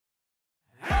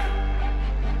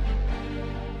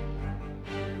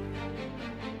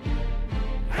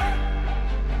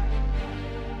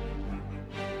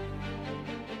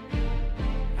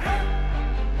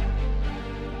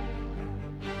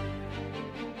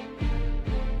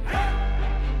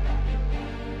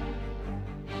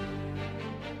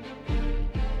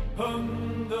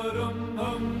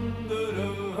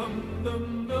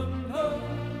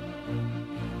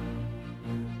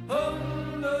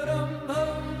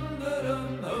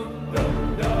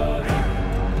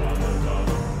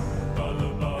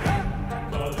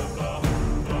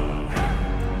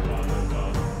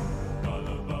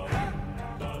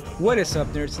What is up,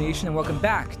 Nerds Nation, and welcome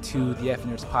back to the F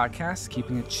Nerds Podcast,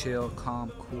 keeping it chill,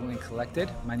 calm, cool, and collected.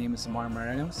 My name is Amar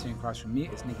Moreno. Sitting across from me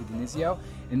is Nikki Denizio,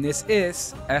 and this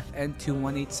is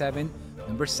FN2187,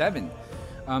 number 7.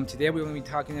 Today we're going to be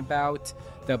talking about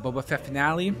the Boba Fett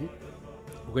finale.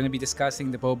 We're going to be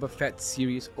discussing the Boba Fett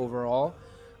series overall,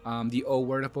 the old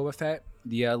word of Boba Fett,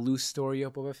 the loose story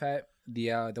of Boba Fett,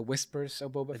 the whispers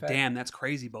of Boba Fett. Damn, that's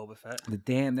crazy, Boba Fett. The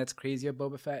damn, that's crazy of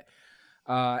Boba Fett.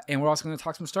 And we're also going to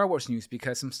talk some Star Wars news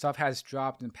because some stuff has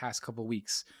dropped in the past couple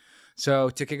weeks. So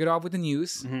to kick it off with the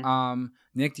news,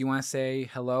 Nick, do you want to say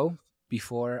hello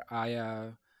before I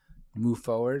move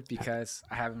forward? Because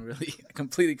I haven't really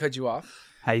completely cut you off.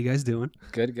 How you guys doing?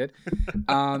 Good.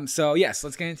 So yes,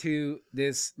 let's get into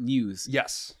this news.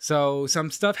 Yes. So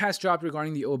some stuff has dropped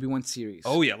regarding the Obi-Wan series.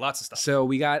 Oh yeah, lots of stuff. So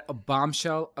we got a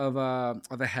bombshell of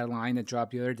a headline that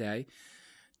dropped the other day.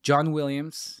 John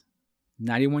Williams,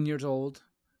 91 years old,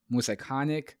 most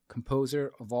iconic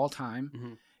composer of all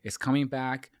time, is coming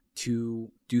back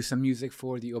to do some music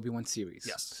for the Obi-Wan series.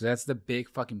 Yes. So that's the big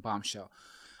fucking bombshell.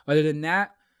 Other than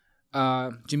that,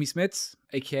 Jimmy Smits,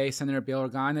 a.k.a. Senator Bail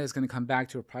Organa, is going to come back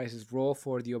to reprise his role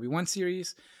for the Obi-Wan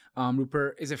series.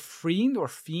 Rupert, is it Friend or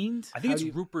Fiend? I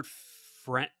think Rupert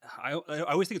Friend. I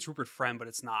always think it's Rupert Friend, but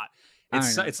it's not.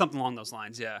 It's something along those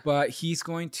lines, yeah. But he's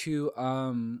going to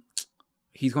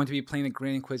be playing the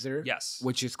Grand Inquisitor. Yes.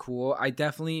 Which is cool. I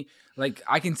definitely,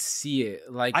 I can see it.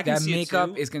 I can that see makeup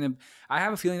it too. is going to, I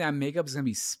have a feeling that makeup is going to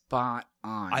be spot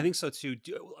on. I think so too.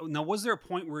 Now, was there a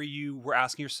point where you were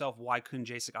asking yourself, why couldn't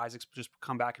Jason Isaacs just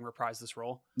come back and reprise this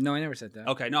role? No, I never said that.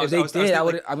 Okay, no. If they did, I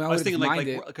would have thinking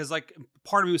minded. because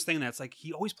part of me was thinking that it's like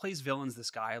he always plays villains. This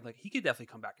guy, he could definitely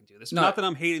come back and do this. No. Not that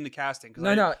I'm hating the casting.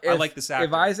 No. I like this actor.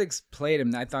 If Isaacs played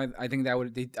him, I think that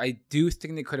would. I do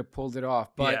think they could have pulled it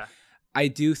off, but yeah. I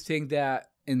do think that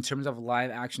in terms of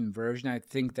live action version, I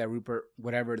think that Rupert,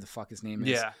 whatever the fuck his name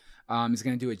is, is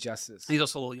going to do it justice. He's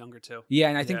also a little younger too. Yeah,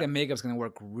 and I think the makeup's going to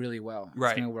work really well.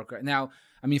 Right. It's going to work right. Now,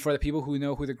 I mean, for the people who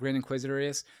know who the Grand Inquisitor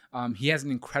is, he has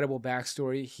an incredible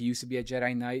backstory. He used to be a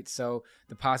Jedi Knight, so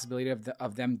the possibility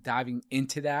of them diving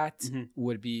into that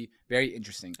would be very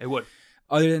interesting. It would.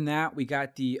 Other than that, we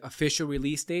got the official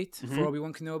release date for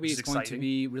Obi-Wan Kenobi. It's going to exciting.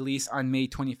 be released on May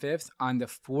 25th on the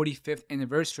 45th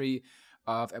anniversary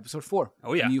of Episode 4.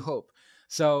 Oh, yeah. New Hope.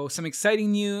 So some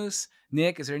exciting news.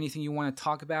 Nick, is there anything you want to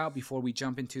talk about before we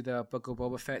jump into the Book of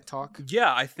Boba Fett talk?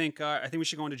 Yeah, I think we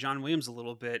should go into John Williams a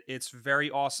little bit. It's very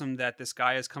awesome that this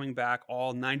guy is coming back,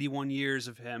 all 91 years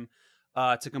of him,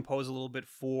 to compose a little bit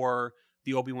for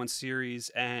the Obi-Wan series.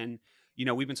 And,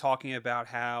 we've been talking about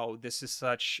how this is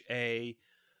such a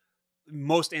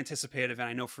most anticipated, and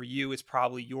I know for you, it's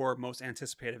probably your most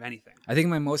anticipated of anything. I think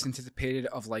my most anticipated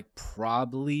of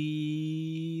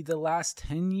probably the last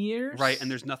 10 years. Right,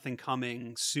 and there's nothing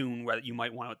coming soon that you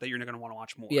might want that you're going to want to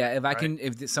watch more. Yeah, if I right? can,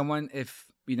 if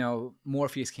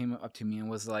Morpheus came up to me and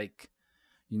was like,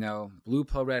 blue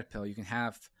pill, red pill, you can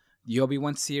have the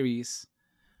Obi-Wan series,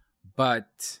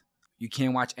 but you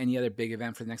can't watch any other big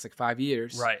event for the next 5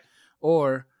 years. Right.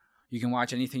 Or you can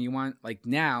watch anything you want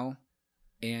now.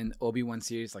 And Obi-Wan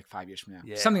series 5 years from now.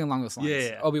 Yeah. Something along those lines.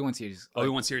 Yeah. Obi-Wan series.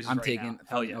 Obi-Wan series is I'm right taking now.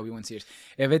 Hell yeah. Obi-Wan series.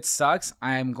 If it sucks,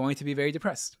 I'm going to be very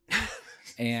depressed.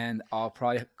 And I'll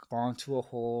probably fall into a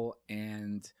hole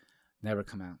and never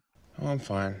come out. Oh, I'm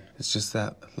fine. It's just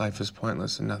that life is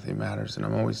pointless and nothing matters, and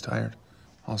I'm always tired.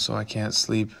 Also, I can't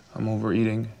sleep. I'm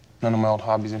overeating. None of my old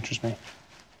hobbies interest me.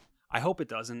 I hope it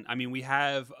doesn't. I mean, we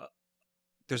have...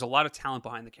 there's a lot of talent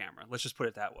behind the camera. Let's just put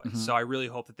it that way. So I really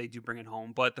hope that they do bring it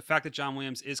home. But the fact that John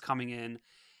Williams is coming in,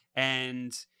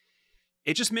 and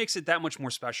it just makes it that much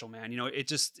more special, man. We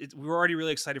were already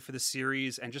really excited for the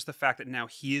series, and just the fact that now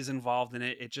he is involved in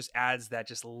it, it just adds that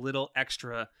just little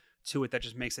extra to it that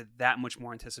just makes it that much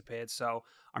more anticipated. So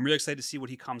I'm really excited to see what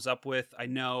he comes up with. I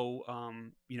know,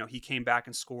 he came back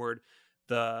and scored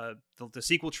the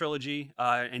sequel trilogy,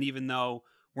 and even though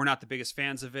we're not the biggest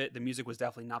fans of it, the music was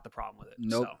definitely not the problem with it.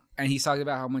 Nope. So. And he's talked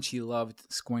about how much he loved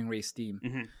scoring Rey's theme.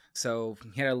 So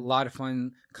he had a lot of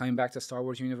fun coming back to Star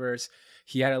Wars universe.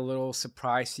 He had a little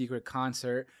surprise secret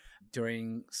concert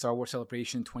during Star Wars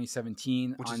Celebration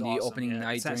 2017 Which on is the awesome. opening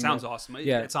night. It sounds awesome.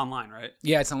 Yeah. It's online, right?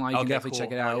 Yeah, it's online. You can Okay, definitely cool.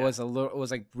 check it out. Oh, It yeah.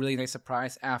 was really nice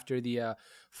surprise after the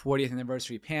 40th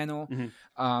anniversary panel.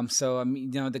 So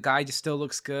the guy just still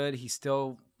looks good. He's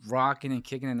still rocking and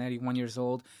kicking at 91 years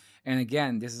old. And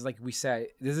again, this is like we said,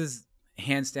 this is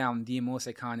hands down the most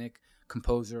iconic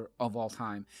composer of all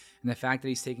time. And the fact that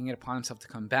he's taking it upon himself to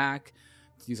come back,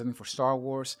 to do something for Star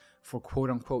Wars, for quote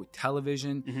unquote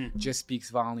television, just speaks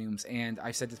volumes. And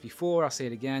I've said this before, I'll say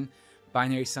it again.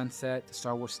 Binary Sunset, the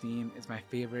Star Wars theme, is my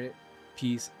favorite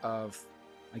piece of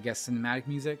I guess, cinematic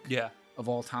music Yeah. of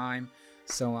all time.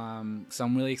 So I'm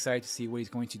really excited to see what he's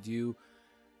going to do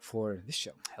for this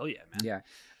show. Hell yeah, man. Yeah.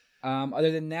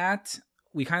 Other than that,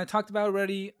 we kind of talked about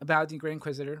already about the Grand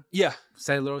Inquisitor. Yeah.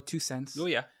 Said a little 2 cents. Oh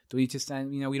yeah. Do we just,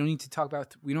 we don't need to talk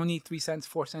about, we don't need 3 cents,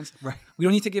 4 cents. Right. We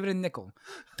don't need to give it a nickel.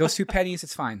 Those 2 pennies,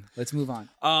 it's fine. Let's move on.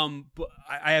 But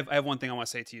I have one thing I want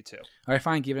to say to you too. All right,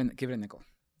 fine. Give it a nickel.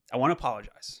 I want to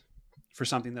apologize for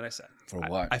something that I said. For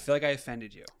what? I feel like I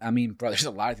offended you. I mean, bro, there's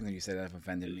a lot of things that you said that have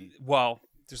offended me. Well,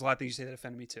 there's a lot of things you say that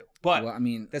offended me too. But Well, I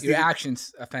mean, that's your neither-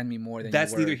 actions offend me more than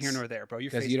that's your neither words. here nor there, bro.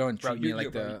 Your 'Cause face, you don't bro, treat me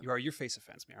like your face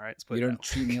offends me. All right, let's put You it don't that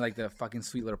treat me like the fucking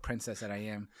sweet little princess that I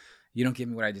am. You don't give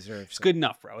me what I deserve. It's good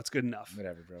enough, bro. It's good enough.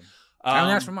 Whatever, bro. I don't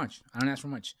ask for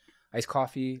much. Iced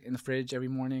coffee in the fridge every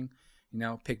morning.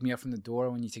 Pick me up from the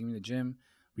door when you take me to the gym.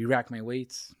 Re-rack my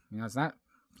weights. It's not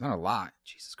a lot.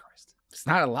 Jesus Christ. It's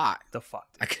not a lot. The fuck.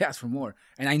 I could ask for more.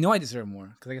 And I know I deserve more.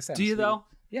 Because like I said, Do you though?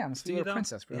 Yeah, I'm a sweet little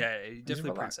princess, bro. Yeah, you're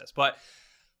definitely a a lot. princess. But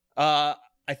I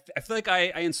feel like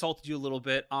I insulted you a little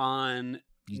bit on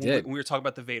You did. when we were talking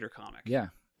about the Vader comic. Yeah.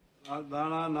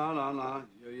 No.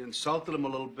 You insulted him a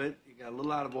little bit. You got a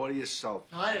little out of order yourself.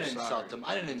 No, I didn't Sorry. insult him.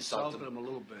 I didn't insult Insulted him. him a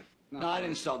little bit. No, I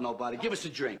didn't insult nobody. Give us a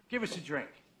drink. Give us a drink.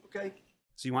 Okay.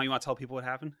 So you want to tell people what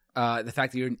happened? The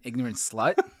fact that you're an ignorant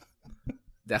slut.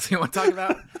 That's what you want to talk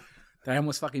about? That I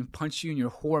almost fucking punched you in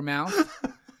your whore mouth.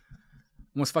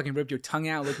 Almost fucking ripped your tongue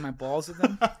out, licked my balls with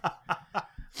them.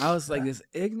 I was like, this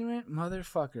ignorant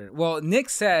motherfucker. Well, Nick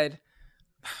said...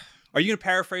 Are you going to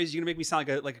paraphrase? You're going to make me sound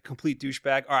like a complete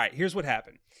douchebag? All right, here's what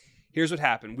happened.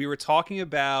 We were talking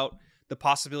about the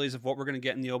possibilities of what we're going to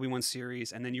get in the Obi-Wan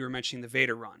series, and then you were mentioning the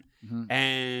Vader run. Mm-hmm.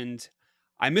 And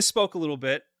I misspoke a little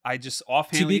bit. I just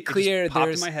offhandedly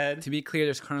popped in my head. To be clear,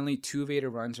 there's currently 2 Vader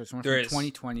runs. There's one from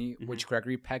 2020, Mm-hmm. which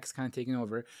Gregory Peck's kind of taken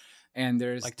over. And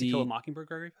there's Like To Kill a Mockingbird,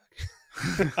 Gregory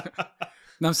Peck?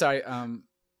 No, I'm sorry.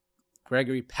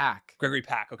 Gregory Peck. Gregory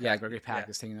Peck, okay. Yeah, Gregory Peck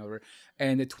is taking over.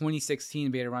 And the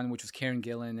 2016 Vader run, which was Karen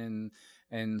Gillan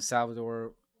and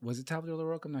Salvador... Was it Salvador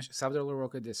LaRocca? I'm not sure. Salvador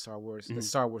LaRocca did Star Wars. The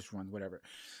Star Wars run, whatever.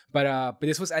 But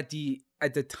this was at the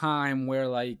time where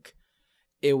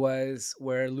it was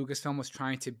where Lucasfilm was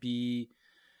trying to be.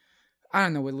 I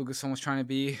don't know what Lucasfilm was trying to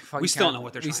be. We still don't know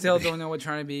what they're trying to be. We still don't know what they're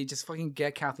trying to be. Just fucking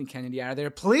get Kathleen Kennedy out of there,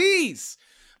 please.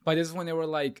 But this is when they were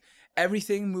like,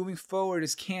 everything moving forward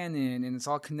is canon and it's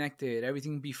all connected.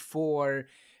 Everything before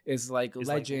is like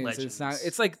legends. It's not.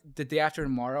 It's like the day after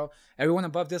tomorrow. Everyone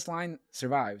above this line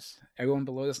survives. Everyone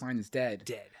below this line is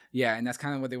dead. Yeah, and that's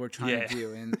kind of what they were trying to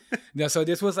do. And so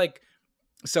this was like,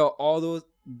 so all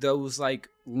those like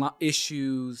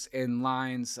issues and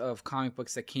lines of comic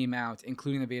books that came out,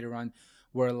 including the Vader run,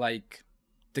 were like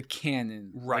the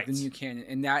canon, right? Like the new canon,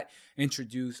 and that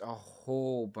introduced a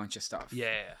whole bunch of stuff.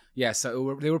 Yeah.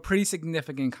 So they were pretty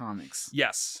significant comics.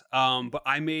 Yes. But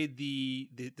I made the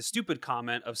stupid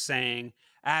comment of saying,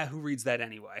 who reads that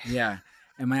anyway? Yeah.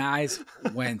 And my eyes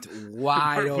went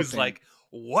wide open. It was like,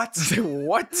 what?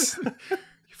 What?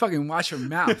 You fucking watch your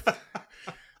mouth.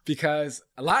 Because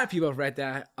a lot of people have read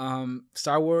that. The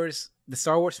Star Wars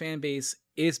fan base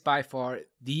is by far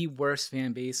the worst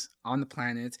fan base on the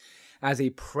planet. As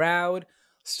a proud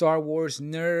Star Wars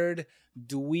nerd,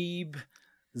 dweeb,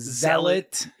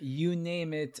 zealot, you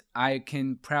name it, I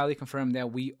can proudly confirm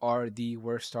that we are the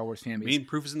worst Star Wars fan base. I mean,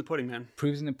 proof is in the pudding, man.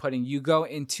 Proof is in the pudding. You go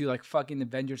into like fucking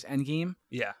Avengers Endgame.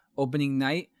 Yeah. Opening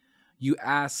night. You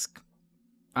ask,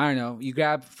 I don't know, you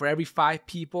grab for every 5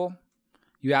 people,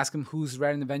 you ask them who's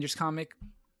read an Avengers comic.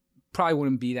 Probably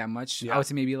wouldn't be that much. Yeah. I would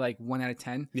say maybe like 1 out of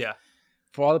 10. Yeah.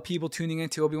 For all the people tuning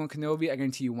into Obi-Wan Kenobi, I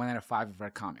guarantee you 1 out of 5 have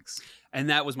read comics. And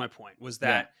that was my point, was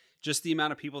that just the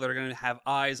amount of people that are going to have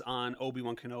eyes on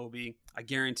Obi-Wan Kenobi, I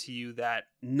guarantee you that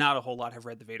not a whole lot have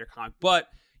read the Vader comic. But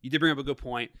you did bring up a good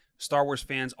point. Star Wars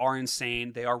fans are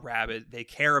insane. They are rabid. They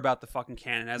care about the fucking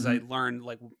canon. As I learned,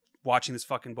 like, watching this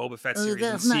fucking Boba Fett series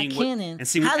and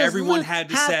seeing what everyone had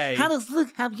to say. How does Luke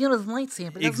have Yoda's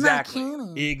lightsaber? That's Exactly. not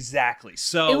canon. Exactly.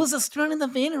 So It was a strut in the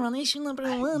Vader on issue number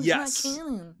 1. Yes. It's not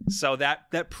canon. So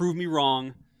that proved me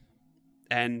wrong,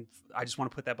 and I just want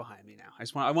to put that behind me now.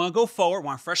 I want to go forward. I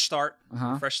want a fresh start,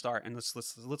 and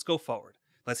let's go forward.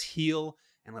 Let's heal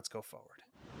and let's go forward.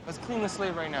 Let's clean the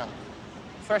slate right now.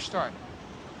 Fresh start.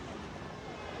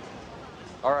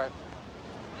 All right.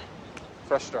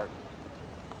 Fresh start.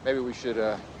 Maybe we should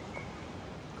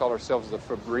call ourselves the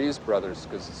Febreze Brothers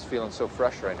because it's feeling so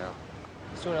fresh right now.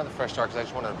 Let's do another fresh start because I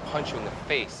just want to punch you in the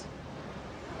face.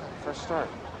 Fresh start.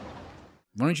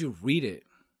 Why don't you read it?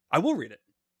 I will read it.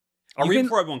 I'll read it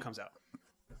before everyone comes out.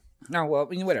 No, well,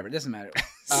 whatever. It doesn't matter.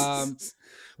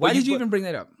 Why did you even bring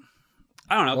that up?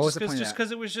 I don't know. What was the Just point of that?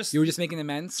 because it was just You were just making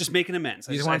amends? just making amends.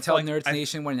 You just want to tell Nerds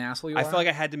Nation what an asshole you are? I feel like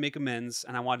I had to make amends,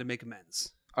 and I wanted to make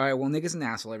amends. All right, well, Nick an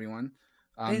asshole, everyone.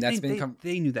 They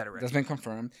knew that already. That's been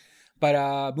confirmed.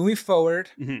 But moving forward,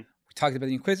 Mm-hmm. we talked about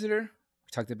the Inquisitor.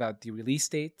 We talked about the release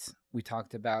date. We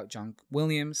talked about John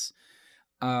Williams.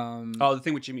 The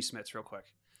thing with Jimmy Smits, real quick.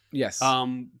 Yes.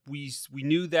 We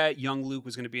knew that young Luke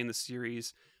was going to be in the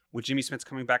series. With Jimmy Smits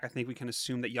coming back, I think we can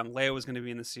assume that young Leia was going to be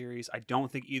in the series. I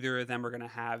don't think either of them are going to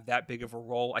have that big of a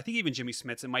role. I think even Jimmy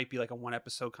Smits, it might be like a one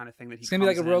episode kind of thing that he. It's gonna be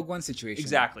like a Rogue One situation.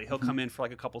 Exactly. He'll come in for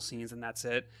like a couple scenes and that's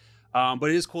it. But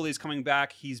it is cool that he's coming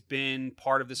back. He's been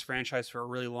part of this franchise for a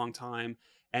really long time,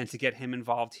 and to get him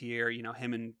involved here,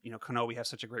 him and Kenobi have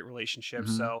such a great relationship.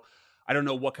 Mm-hmm. So I don't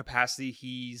know what capacity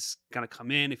he's going to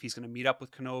come in, if he's going to meet up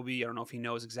with Kenobi. I don't know if he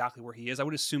knows exactly where he is. I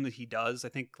would assume that he does. I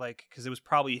think because it was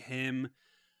probably him,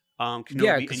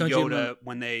 Kenobi and Yoda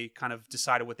when they kind of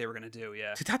decided what they were going to do.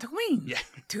 Yeah. To Tatooine. Yeah.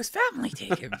 To his family.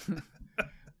 Take him.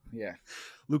 Yeah.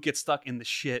 Luke gets stuck in the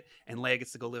shit, and Leia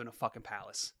gets to go live in a fucking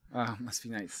palace. Oh, must be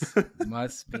nice.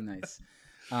 Must be nice.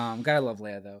 Gotta love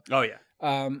Leia though. Oh yeah.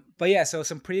 But yeah, so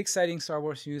some pretty exciting Star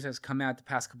Wars news has come out the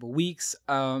past couple weeks.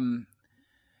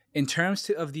 In terms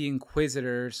of the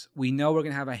Inquisitors, we know we're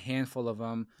gonna have a handful of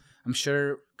them. I'm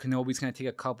sure Kenobi's gonna take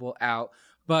a couple out,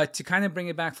 but to kind of bring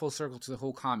it back full circle to the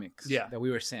whole comics that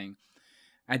we were saying,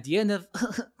 at the end of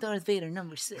Darth Vader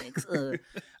 #6.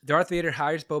 Darth Vader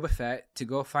hires Boba Fett to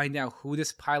go find out who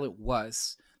this pilot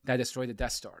was that destroyed the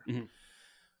Death Star. Mm-hmm.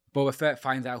 Boba Fett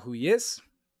finds out who he is.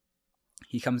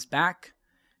 He comes back,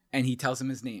 and he tells him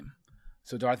his name.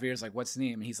 So Darth Vader's like, what's his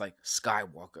name? And he's like,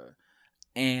 Skywalker.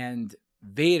 And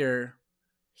Vader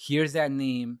hears that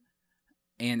name,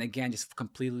 and again, just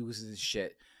completely loses his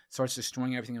shit. Starts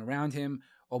destroying everything around him,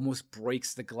 almost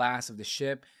breaks the glass of the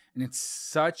ship. And it's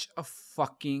such a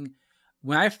fucking...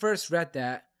 When I first read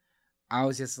that, I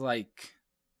was just like,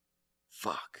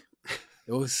 fuck.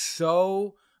 It was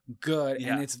so good.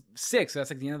 Yeah. And it's 6, so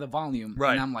that's like the end of the volume.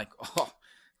 Right. And I'm like, oh,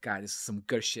 God, this is some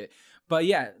good shit. But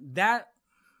yeah, that...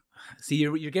 See,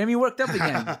 you're getting me worked up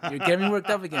again. You're getting me worked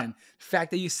up again. The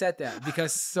fact that you said that.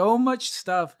 Because so much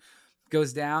stuff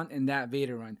goes down in that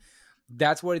Vader run.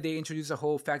 That's where they introduce the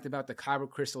whole fact about the kyber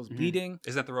crystals bleeding.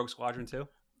 Is that the Rogue Squadron too?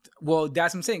 Well,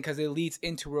 that's what I'm saying, because it leads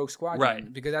into Rogue Squadron.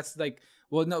 Right. Because that's like...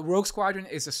 Well, no, Rogue Squadron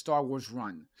is a Star Wars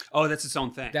run. Oh, that's its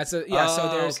own thing. That's so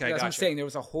there's that's what I'm saying. There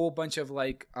was a whole bunch of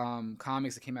like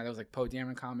comics that came out. There was like Poe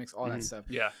Dameron comics, all that stuff.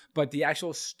 Yeah. But the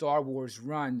actual Star Wars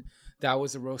run, that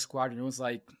was the Rogue Squadron. It was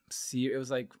like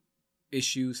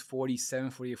issues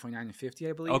 47, 48, 49, and 50,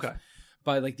 I believe. Okay.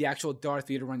 But like the actual Darth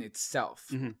Vader run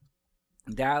itself,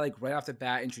 that like right off the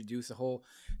bat introduced the whole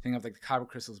thing of like the kyber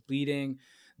crystals bleeding,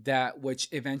 that which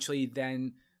eventually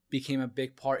then became a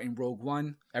big part in Rogue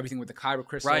One, everything with the kyber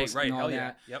crystals and all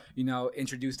that. Yep.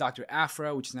 Introduced Dr.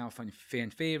 Aphra, which is now a fan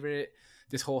favorite.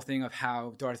 This whole thing of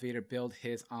how Darth Vader built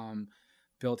his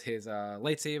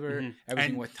lightsaber,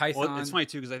 everything with Tython. Well, it's funny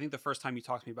too, because I think the first time you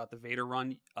talked to me about the Vader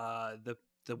run, the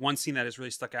one scene that has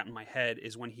really stuck out in my head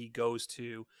is when he goes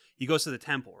to the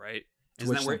temple, right?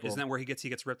 Isn't that where he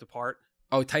gets ripped apart?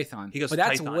 Oh, Tython. He goes, but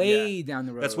that's Tython, way down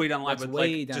the road. That's way down the line. That's but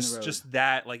way like, down the road. Just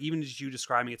that, like even as you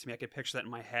describing it to me, I could picture that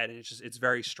in my head, and it's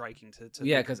very striking to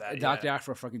because Dr.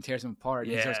 Aphra fucking tears him apart.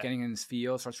 Yeah. He starts getting in his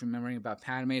field, starts remembering about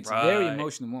Padme. It's Right. a very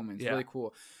emotional moment. It's really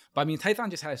cool. But I mean,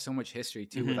 Tython just has so much history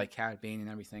too, with like Cad Bane and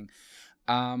everything.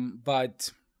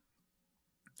 But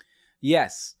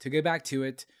yes, to get back to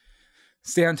it,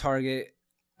 stay on target.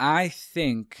 I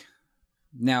think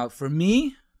now for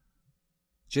me,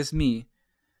 just me,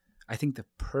 I think the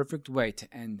perfect way to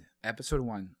end episode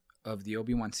 1 of the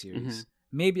Obi-Wan series,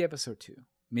 maybe episode 2.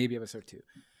 Maybe episode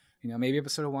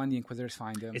 1, the Inquisitors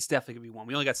find him. It's definitely going to be 1.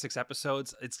 We only got 6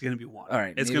 episodes. It's going to be 1. All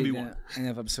right. It's going to be 1. End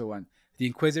of episode 1. The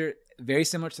Inquisitor, very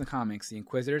similar to the comics, the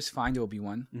Inquisitors find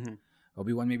Obi-Wan.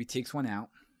 Obi-Wan maybe takes one out.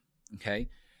 Okay.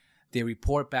 They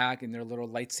report back in their little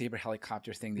lightsaber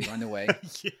helicopter thing. They run away.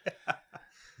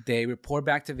 They report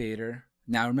back to Vader.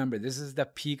 Now, remember, this is the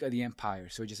peak of the Empire.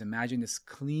 So just imagine this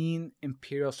clean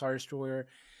Imperial Star Destroyer.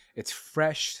 It's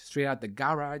fresh, straight out the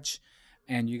garage.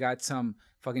 And you got some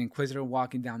fucking Inquisitor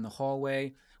walking down the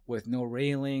hallway with no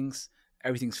railings.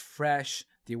 Everything's fresh.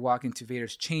 They walk into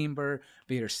Vader's chamber.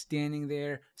 Vader's standing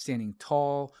there, standing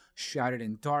tall, shrouded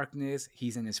in darkness.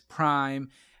 He's in his prime.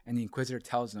 And the Inquisitor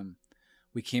tells him,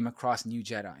 "We came across new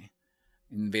Jedi."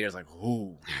 And Vader's like,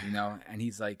 "Who?" And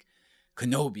he's like,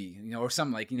 Kenobi, or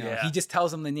something like, he just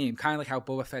tells him the name, kind of like how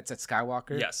Boba Fett said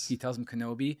Skywalker. Yes. He tells him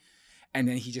Kenobi. and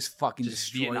then he just fucking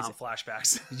Just destroys Vietnam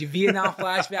flashbacks. Vietnam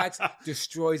flashbacks,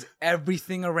 destroys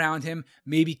everything around him,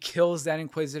 maybe kills that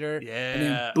Inquisitor, and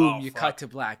then boom, you cut to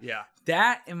black. Yeah.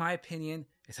 That, in my opinion,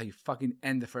 is how you fucking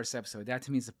end the first episode. That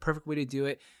to me is the perfect way to do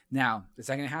it. Now, is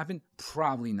that going to happen?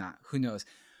 Probably not. Who knows?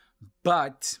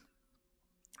 But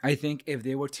I think if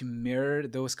they were to mirror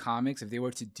those comics, if they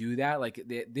were to do that, like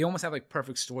they almost have like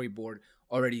perfect storyboard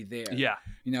already there. Yeah.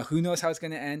 You know, who knows how it's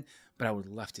going to end, but I would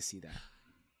love to see that.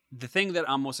 The thing that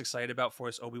I'm most excited about for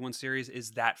this Obi-Wan series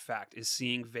is that fact, is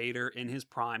seeing Vader in his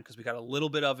prime, because we got a little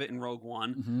bit of it in Rogue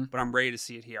One, but I'm ready to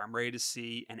see it here. I'm ready to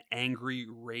see an angry,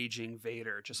 raging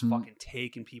Vader just fucking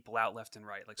taking people out left and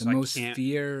right. Like The most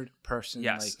feared person.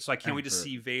 Yes, like, so I can't wait to ever.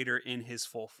 see Vader in his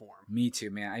full form. Me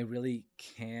too, man. I really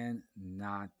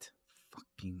cannot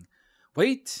fucking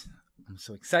wait. I'm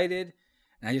so excited.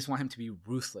 And I just want him to be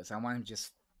ruthless. I want him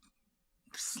just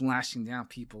slashing down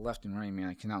people left and right, man.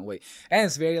 I cannot wait. And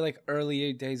it's very like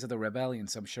early days of the rebellion,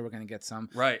 so I'm sure we're gonna get some.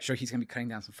 Right. I'm sure he's gonna be cutting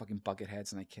down some fucking bucket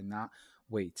heads, and I cannot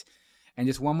wait. And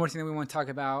just one more thing that we want to talk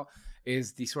about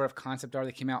is the sort of concept art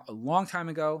that came out a long time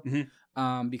ago,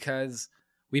 because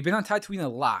we've been on Tatooine a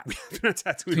lot. We've been on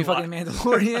Tatooine Between a lot. fucking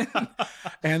Mandalorian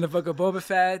and the book of Boba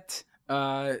Fett.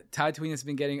 Tatooine has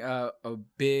been getting a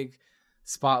big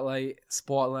spotlight,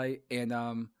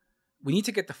 and we need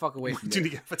to get the fuck away from there.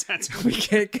 We We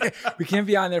can't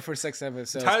be on there for 6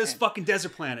 episodes. Tired of this fucking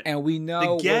desert planet. And we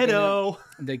know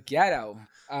the ghetto.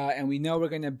 And we know we're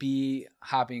gonna be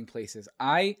hopping places.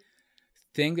 I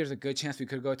think there's a good chance we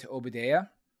could go to Obadiah.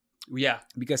 Yeah,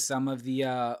 because some of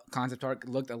the concept art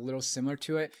looked a little similar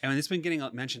to it. And it's been getting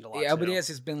mentioned a lot. Yeah, Obadiah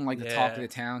has been like the talk of the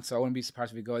town, so I wouldn't be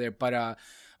surprised if we go there. But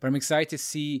I'm excited to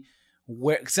see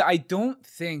where. So I don't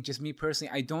think, just me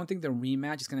personally, I don't think the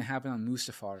rematch is going to happen on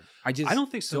Mustafar. I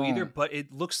don't think so either. But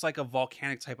it looks like a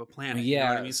volcanic type of planet. Yeah, you know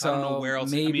what I mean? So I don't know where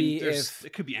else. Maybe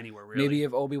it could be anywhere really. Maybe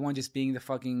if Obi-Wan, just being the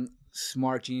fucking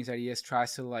smart genius that he is,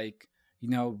 tries to like, you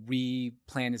know,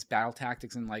 replan his battle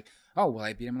tactics and like, oh, well,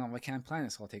 I beat him on a volcanic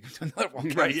planet, so I'll take him to another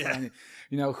volcanic planet.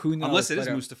 You know, who knows? Unless it is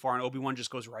Mustafar and Obi-Wan just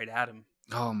goes right at him.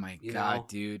 Oh my God,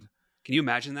 dude. Can you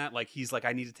imagine that? Like, he's like,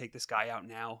 I need to take this guy out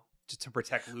now just to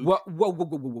protect Luke.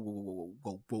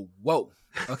 Whoa.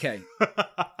 Okay.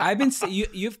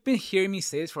 You've been hearing me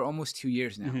say this for almost 2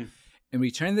 years now. In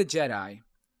Return of the Jedi,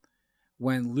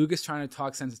 when Luke is trying to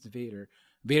talk sense to Vader,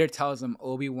 Vader tells him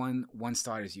Obi-Wan one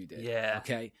star as you did. Yeah.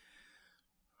 Okay.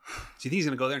 Do you think he's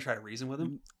going to go there and try to reason with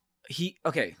him?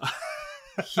 Okay.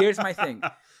 Here's my thing.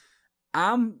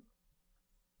 I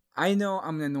know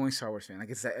I'm an annoying Star Wars fan.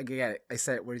 Like I said, I get it. I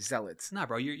said it. We're zealots. Nah,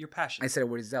 bro, you're passionate. I said it.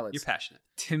 We're zealots. You're passionate.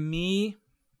 To me,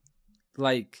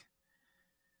 like,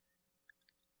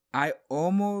 I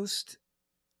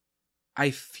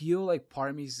feel like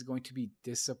part of me is going to be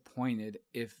disappointed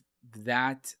if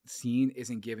that scene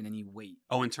isn't given any weight.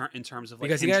 Oh, in terms of like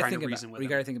because him you gotta trying think to about reason with him. You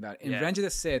got to think about it. In Revenge of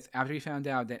the Sith, after he found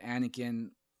out that Anakin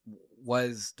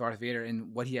was Darth Vader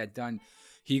and what he had done,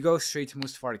 he goes straight to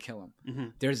Mustafar to kill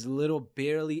him. There's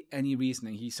barely any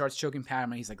reasoning. He starts choking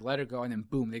Padme. He's like, let her go. And then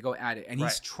boom, they go at it. And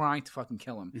he's trying to fucking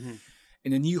kill him.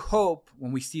 In A New Hope,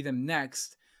 when we see them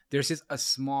next, there's just a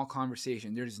small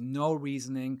conversation. There's no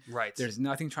reasoning. Right. There's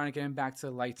nothing trying to get him back to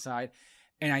the light side.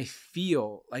 And I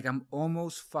feel like I'm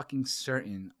almost fucking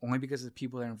certain, only because of the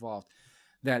people that are involved,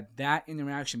 that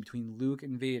interaction between Luke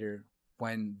and Vader,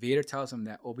 when Vader tells him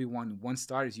that Obi-Wan one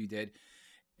star as you did,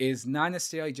 is not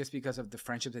necessarily just because of the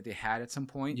friendship that they had at some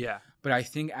point. Yeah. But I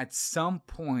think at some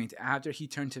point after he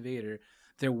turned to Vader,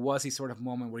 there was a sort of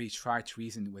moment where he tried to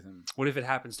reason with him. What if it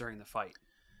happens during the fight?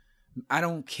 I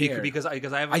don't care. Because I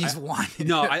just want it.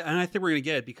 No, and I think we're going to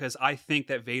get it because I think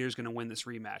that Vader's going to win this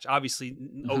rematch. Obviously,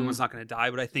 Obi-Wan's not going to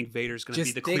die, but I think Vader's going to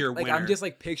be the clear winner. I'm just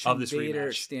like picturing of this Vader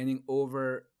rematch. standing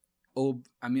over.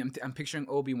 I'm picturing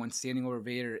Obi-Wan standing over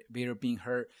Vader. Vader being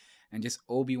hurt, and just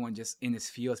Obi-Wan just in his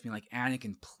fields being like,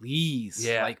 Anakin, please,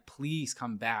 please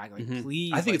come back,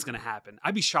 please. I think it's going to happen.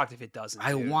 I'd be shocked if it doesn't.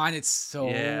 I want it so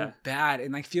bad,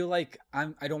 and I feel like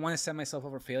I don't want to set myself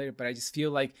up for failure, but I just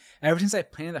feel like ever since I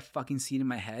planted that fucking seed in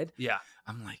my head,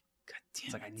 I'm like, God damn,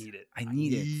 it's like I need it. I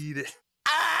need it.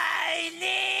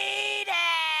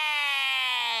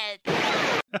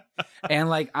 And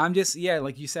like I'm just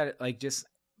like you said, like just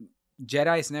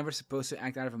Jedi is never supposed to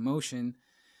act out of emotion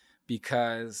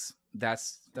because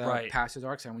that's the path to the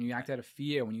dark side. When you act out of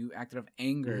fear, when you act out of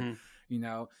anger, you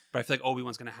know. But I feel like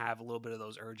Obi-Wan's going to have a little bit of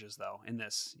those urges though in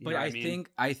this. You know what I mean?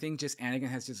 I think just Anakin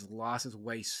has just lost his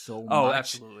way so much. Oh,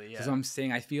 absolutely. Yeah. That's what I'm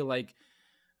saying. I feel like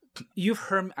you've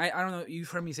heard. I don't know. You've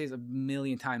heard me say this a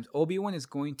million times. Obi-Wan is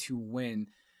going to win.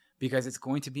 Because it's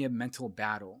going to be a mental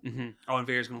battle. Oh, and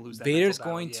Vader's going to lose that. Vader's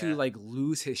going to like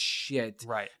lose his shit.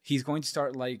 Right. He's going to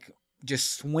start like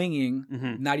just swinging,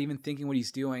 Mm-hmm. not even thinking what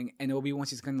he's doing, and Obi-Wan's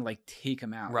just gonna like take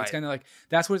him out. Right. It's gonna like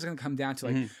that's what it's gonna come down to.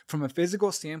 Like from a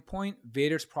physical standpoint,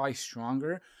 Vader's probably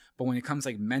stronger, but when it comes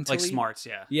like mentally, Like smarts,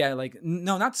 yeah. yeah, like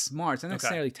no, not smarts, not Okay.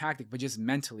 necessarily tactic, but just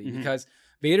mentally, Mhm.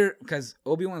 because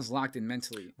Obi-Wan's locked in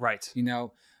mentally. Right. You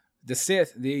know, the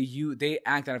Sith, they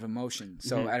act out of emotion,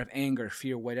 so Mhm. out of anger,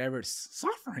 fear, whatever,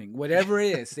 suffering, whatever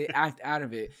it is, they act out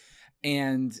of it,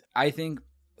 and I think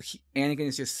Anakin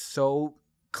is just so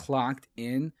clocked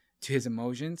in to his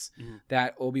emotions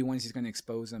that Obi-Wan is just going to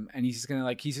expose him, and he's just going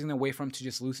to wait for him to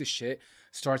just lose his shit,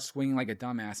 start swinging like a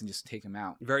dumbass, and just take him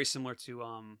out. Very similar to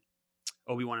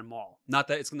Obi-Wan and Maul. Not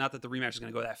that the rematch is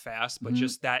going to go that fast, but Mhm.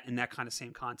 just that in that kind of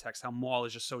same context, how Maul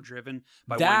is just so driven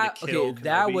by That wanting to kill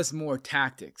that Kenobi. was more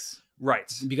tactics.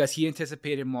 Right. Because he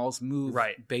anticipated Maul's move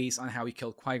Right. based on how he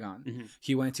killed Qui-Gon. Mhm.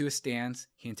 He went to a stance,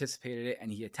 he anticipated it,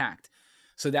 and he attacked.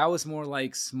 So that was more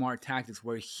like smart tactics,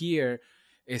 where here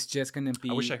it's just going to be...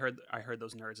 I wish I heard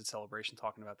those nerds at Celebration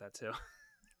talking about that too.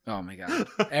 Oh my God.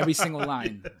 Every single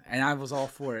line. And I was all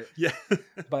for it. Yeah.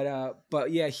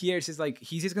 But yeah, here it's just like,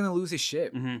 he's just going to lose his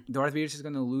shit. Mhm. Darth Vader's just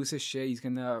going to lose his shit. He's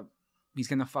going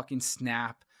to fucking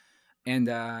snap. And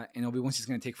Obi-Wan's just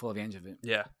going to take full advantage of it.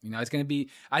 Yeah. You know, I think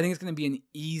it's going to be an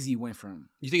easy win for him.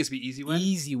 You think it's be easy win?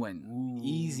 Easy win. Ooh.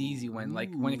 Easy win.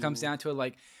 Like when it comes down to it,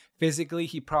 like physically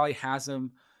he probably has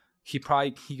him. He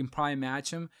can probably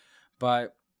match him,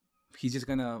 but he's just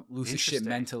gonna lose his shit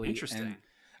mentally. Interesting. And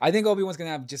I think Obi-Wan's gonna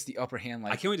have just the upper hand.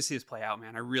 Like I can't wait to see this play out,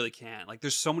 man. I really can't. Like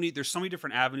there's so many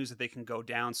different avenues that they can go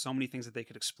down, so many things that they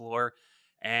could explore.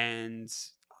 And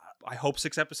I hope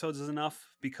 6 episodes is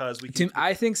enough because we can.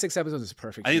 I think 6 episodes is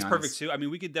perfect. I think it's perfect too. I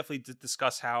mean, we could definitely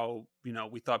discuss how,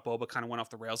 we thought Boba kind of went off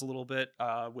the rails a little bit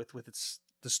with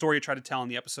the story it tried to tell in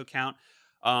the episode count.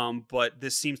 But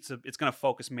this it's going to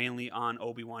focus mainly on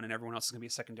Obi-Wan, and everyone else is going to be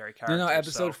a secondary character. No,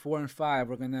 episode 4 and 5,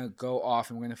 we're going to go off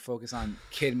and we're going to focus on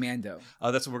Kid Mando.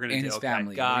 Oh, that's what we're going to do. And his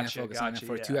family. Gotcha, we're going to focus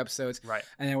on it for 2 episodes. Right.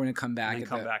 And then we're going to come back.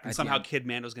 And somehow Kid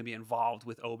Mando's going to be involved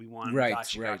with Obi-Wan. Right,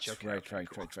 Gotcha, right, gotcha. Okay,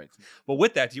 right. Well,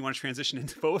 with that, do you want to transition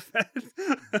into Boba Fett?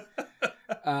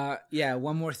 Yeah,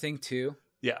 one more thing too.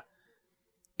 Yeah.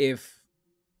 If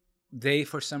they,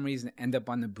 for some reason, end up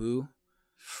on Naboo,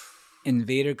 and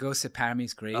Vader goes to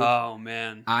Padme's grave, oh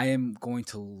man, I am going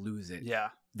to lose it. Yeah,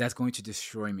 that's going to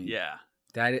destroy me. Yeah,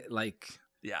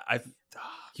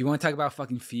 You want to talk about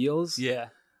fucking feels? Yeah,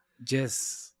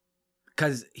 just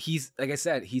because he's, like I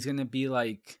said, he's gonna be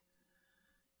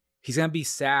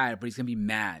sad, but he's gonna be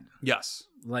mad. Yes,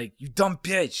 like, you dumb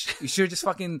bitch. You should have just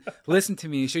fucking listened to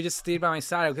me. You should have just stayed by my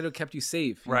side. I could have kept you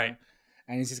safe. You right. know?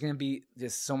 And it's just gonna be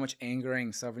just so much anger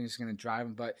and suffering. It's gonna drive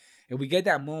him. But if we get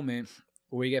that moment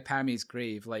where we get Padme's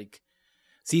grave,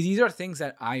 see, these are things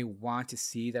that I want to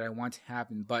see, that I want to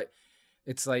happen. But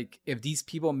it's like, if these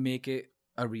people make it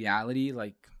a reality,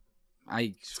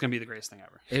 it's gonna be the greatest thing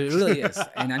ever. It really is.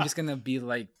 And I'm just gonna be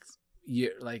I'm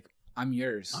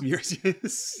yours. I'm yours.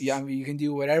 Yes. Yeah, I mean, you can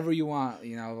do whatever you want.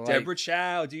 Deborah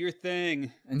Chow, do your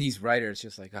thing. And these writers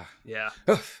just yeah.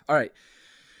 All right.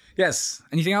 Yes.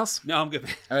 Anything else? No, I'm good,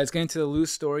 man. All right, let's get into the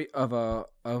loose story of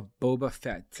Boba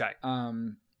Fett. Okay.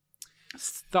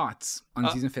 Thoughts on the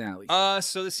season finale?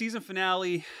 So the season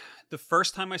finale, the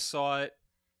first time I saw it,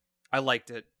 I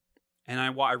liked it, and I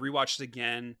rewatched it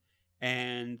again,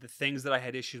 and the things that I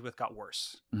had issues with got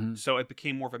worse. Mm-hmm. So it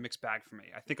became more of a mixed bag for me.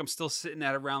 I think I'm still sitting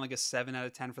at around a 7 out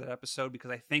of 10 for that episode, because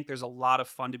I think there's a lot of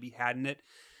fun to be had in it,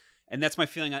 and that's my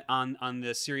feeling on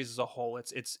the series as a whole.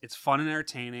 It's fun and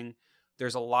entertaining.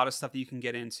 There's a lot of stuff that you can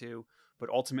get into, but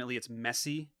ultimately it's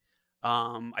messy.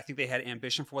 I think they had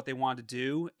ambition for what they wanted to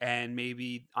do, and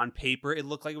maybe on paper it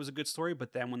looked like it was a good story,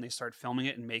 but then when they started filming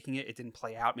it and making it, it didn't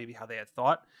play out maybe how they had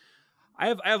thought. I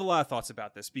have a lot of thoughts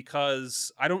about this,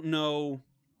 because I don't know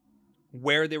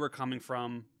where they were coming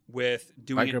from with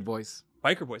doing Biker Boys.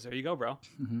 Biker Boys, there you go, bro.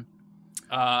 Mm-hmm.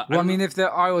 I mean, if the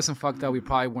art wasn't fucked up, we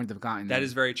probably wouldn't have gotten that. That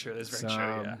Is very true. That's very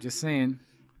true. Yeah. Just saying.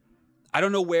 I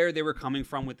don't know where they were coming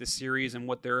from with this series and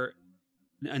what their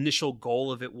initial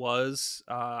goal of it was.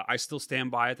 I still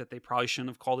stand by it that they probably shouldn't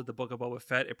have called it the Book of Boba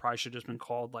Fett. It probably should have just been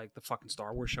called the fucking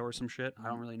Star Wars show or some shit. I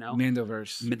don't really know.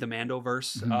 Mandoverse. The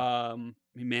Mandoverse.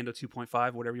 Mm-hmm. Mando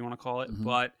 2.5, whatever you want to call it. Mm-hmm.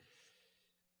 But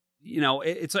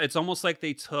it's almost like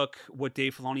they took what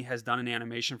Dave Filoni has done in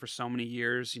animation for so many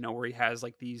years, where he has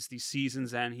these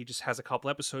seasons, and he just has a couple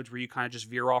episodes where you kind of just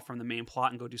veer off from the main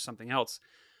plot and go do something else.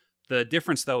 The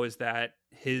difference, though, is that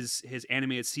his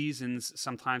animated seasons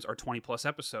sometimes are 20 plus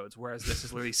episodes, whereas this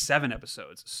is literally 7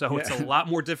 episodes. So it's a lot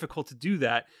more difficult to do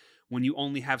that when you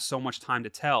only have so much time to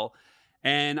tell.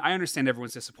 And I understand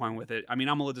everyone's disappointed with it. I mean,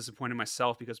 I'm a little disappointed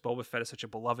myself, because Boba Fett is such a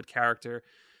beloved character.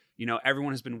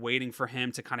 everyone has been waiting for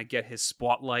him to kind of get his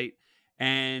spotlight.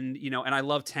 And, and I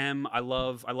love Tem. I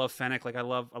love Fennec. Like I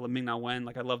love Ming-Na Wen.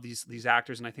 Like I love these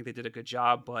actors, and I think they did a good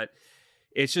job. But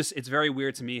it's very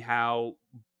weird to me how,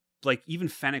 like, even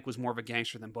Fennec was more of a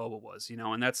gangster than Boba was,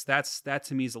 and that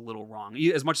to me is a little wrong.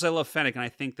 As much as I love Fennec and I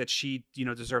think that she,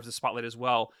 deserves the spotlight as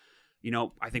well,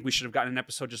 I think we should have gotten an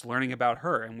episode just learning about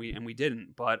her, and we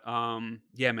didn't. But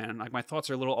yeah, man, like my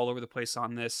thoughts are a little all over the place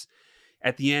on this.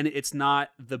 At the end, it's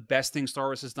not the best thing Star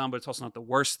Wars has done, but it's also not the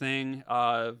worst thing.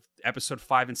 Episode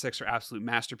 5 and 6 are absolute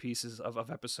masterpieces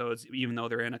of episodes, even though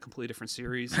they're in a completely different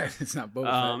series. It's not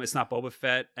Boba Fett. It's not Boba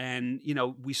Fett. And,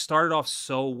 we started off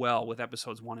so well with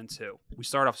episodes 1 and 2. We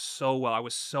started off so well. I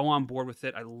was so on board with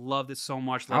it. I loved it so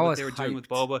much. Loved what they were doing with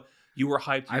Boba. You were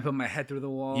hyped. I put my head through the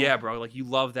wall. Yeah, bro. Like you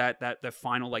love that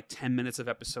final like 10 minutes of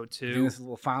episode 2. I think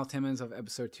the final 10 minutes of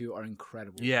episode 2 are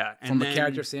incredible. Yeah, from a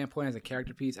character standpoint, as a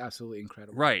character piece, absolutely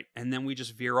incredible. Right, and then we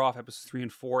just veer off episodes 3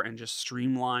 and 4 and just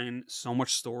streamline so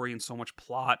much story and so much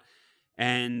plot.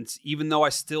 And even though I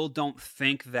still don't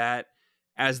think that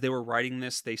as they were writing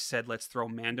this, they said let's throw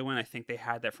Mando in. I think they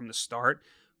had that from the start,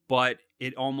 but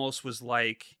it almost was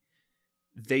like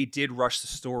they did rush the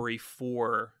story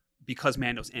because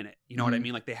Mando's in it. You know what I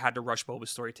mean? Like they had to rush Boba's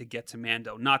story to get to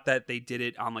Mando. Not that they did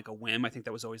it on like a whim. I think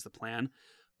that was always the plan.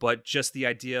 But just the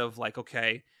idea of like,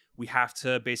 okay, we have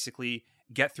to basically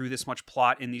get through this much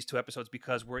plot in these 2 episodes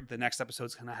because the next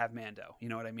episode's going to have Mando. You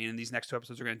know what I mean? And these next 2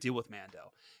 episodes are going to deal with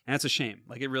Mando. And that's a shame.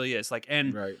 Like it really is. Like,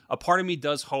 and a part of me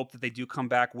does hope that they do come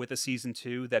back with a season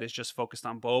 2 that is just focused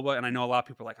on Boba. And I know a lot of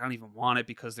people are like, I don't even want it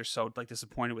because they're so like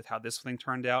disappointed with how this thing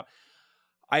turned out.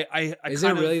 Is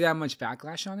there really that much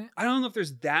backlash on it? I don't know if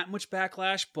there's that much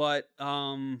backlash, but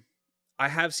I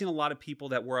have seen a lot of people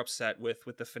that were upset with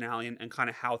the finale and kind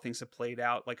of how things have played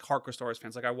out. Like hardcore Star Wars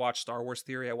fans. Like I watched Star Wars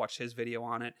Theory. I watched his video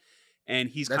on it, and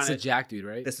that's the Jack dude,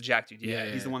 right? That's the Jack dude. Yeah,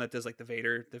 he's the one that does like the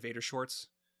Vader shorts.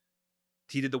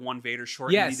 He did the one Vader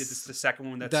short. Yes. And he did the second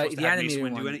one that's supposed to have Mace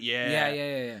Windu in it.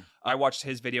 Yeah. I watched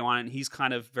his video on it, and he's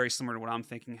kind of very similar to what I'm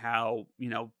thinking, how,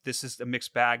 this is a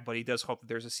mixed bag, but he does hope that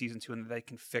there's a season 2 and that they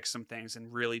can fix some things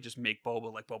and really just make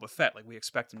Boba like Boba Fett, like we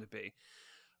expect him to be.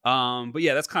 But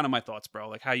yeah, that's kind of my thoughts, bro.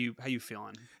 Like how you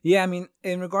feeling? Yeah, I mean,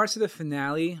 in regards to the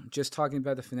finale, just talking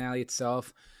about the finale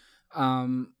itself,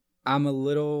 I'm kind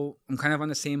of on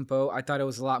the same boat. I thought it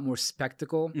was a lot more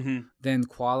spectacle than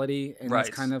quality. And it's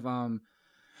kind of,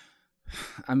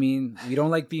 I mean, we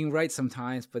don't like being right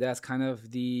sometimes, but that's kind of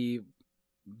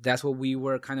that's what we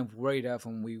were kind of worried of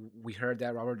when we heard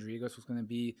that Robert Rodriguez was going to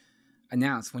be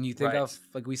announced. When you think of,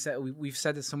 like we said, we've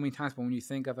said this so many times, but when you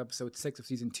think of episode 6 of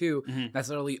season 2, that's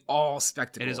literally all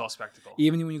spectacle. It is all spectacle.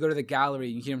 Even when you go to the gallery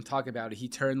and you hear him talk about it, he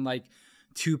turned like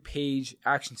 2-page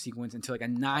action sequence into like a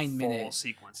 9-minute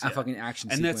sequence, fucking action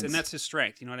sequence. And that's his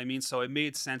strength. You know what I mean? So it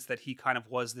made sense that he kind of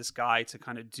was this guy to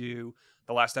kind of do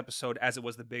the last episode as it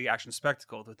was the big action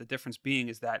spectacle. The difference being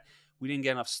is that we didn't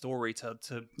get enough story to have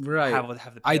the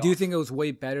payoff. I do think it was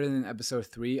way better than episode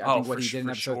 3. I think what he did in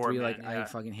episode 3, man, I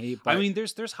fucking hate. But I mean,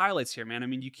 there's highlights here, man. I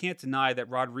mean, you can't deny that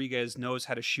Rodriguez knows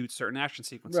how to shoot certain action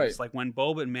sequences. Right. Like when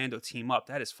Boba and Mando team up,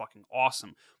 that is fucking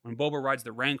awesome. When Boba rides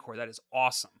the Rancor, that is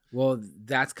awesome. Well,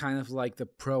 that's kind of like the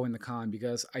pro and the con,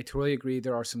 because I totally agree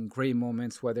there are some great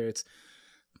moments, whether it's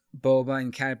Boba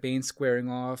and Cat Bane squaring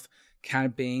off,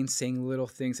 Cat Bane saying little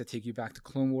things that take you back to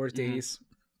Clone Wars days.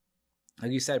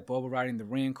 Like you said, Boba riding the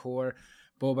Rancor,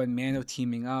 Boba and Mando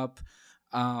teaming up.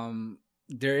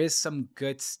 There is some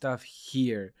good stuff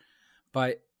here,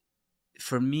 but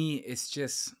for me,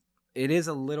 it is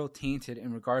a little tainted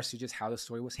in regards to just how the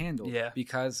story was handled. Yeah.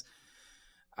 Because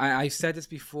I've said this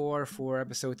before for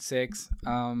episode 6,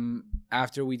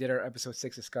 after we did our episode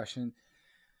 6 discussion,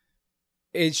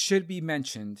 it should be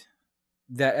mentioned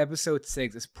that episode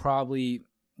 6 is probably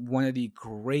one of the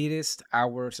greatest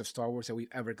hours of Star Wars that we've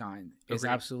ever gotten. It's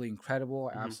absolutely incredible.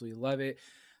 I absolutely love it.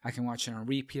 I can watch it on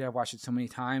repeat. I've watched it so many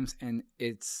times, and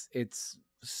it's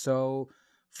so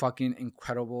fucking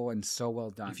incredible and so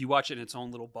well done. If you watch it in its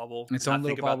own little bubble,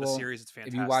 about the series, it's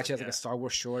fantastic. If you watch it as like a Star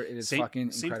Wars short, it is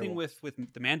fucking incredible. Same thing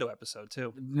with the Mando episode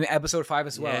too. Episode 5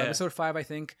 as well. Yeah. Episode 5, I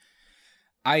think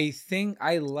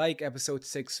I like episode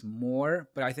 6 more,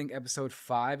 but I think episode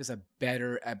 5 is a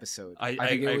better episode. I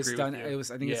think it was done. I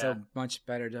think it's a much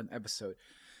better done episode.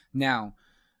 Now,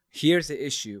 here's the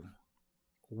issue.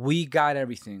 We got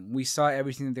everything. We saw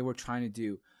everything that they were trying to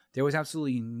do. There was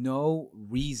absolutely no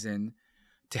reason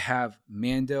to have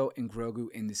Mando and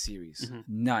Grogu in the series.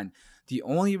 None. The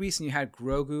only reason you had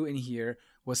Grogu in here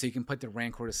was so you can put the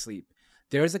Rancor to sleep.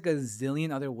 There's like a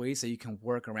zillion other ways that you can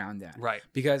work around that. Right.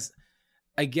 Because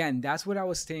again, that's what I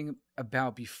was saying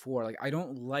about before. Like, I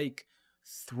don't like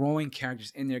throwing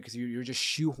characters in there because you're just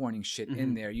shoehorning shit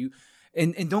in there.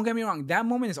 And don't get me wrong, that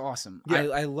moment is awesome. Yeah.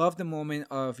 I love the moment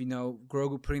of,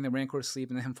 Grogu putting the Rancor to sleep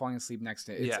and then him falling asleep next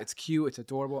to it. It's cute, it's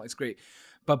adorable, it's great.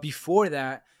 But before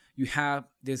that, you have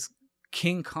this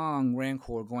King Kong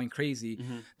Rancor going crazy,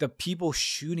 the people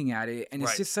shooting at it, and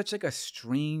it's just such like a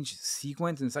strange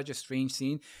sequence and such a strange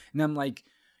scene. And I'm like,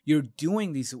 you're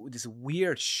doing this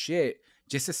weird shit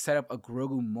just to set up a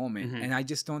Grogu moment. And I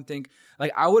just don't think,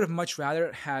 like, I would have much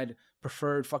rather had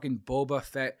preferred fucking Boba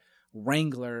Fett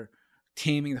Wrangler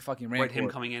taming the fucking Rancor, him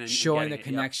coming in and showing the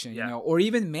getting it, connection, or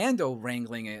even Mando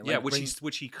wrangling it, like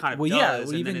which he kind of does,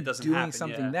 and even then it doesn't doing happen.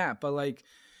 something that, but like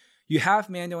you have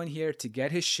Mando in here to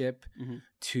get his ship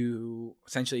to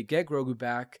essentially get Grogu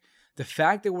back. The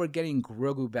fact that we're getting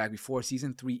Grogu back before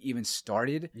season 3 even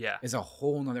started, is a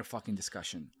whole nother fucking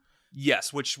discussion.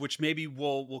 Yes, which maybe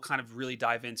we'll kind of really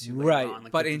dive into later Right, on.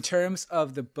 Like but in terms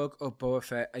of the book of Boba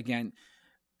Fett, again,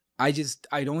 I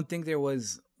don't think there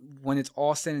was, when it's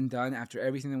all said and done, after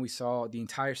everything that we saw, the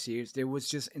entire series, there was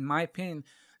just, in my opinion,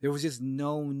 there was just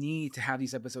no need to have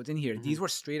these episodes in here. These were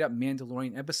straight up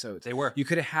Mandalorian episodes. They were. You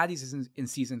could have had these in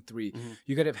season 3.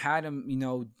 You could have had them,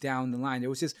 down the line. There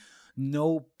was just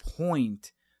no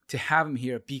point to have them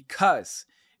here, because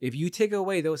if you take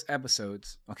away those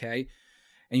episodes, okay,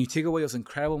 and you take away those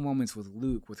incredible moments with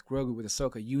Luke, with Grogu, with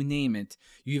Ahsoka, you name it.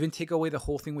 You even take away the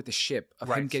whole thing with the ship, of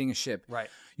him getting a ship. Right.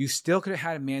 You still could have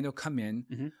had Mando come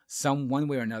in some one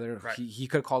way or another. Right. He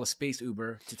could have called a space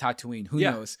Uber to Tatooine. Who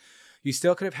knows? You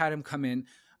still could have had him come in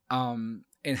and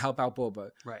help out Boba.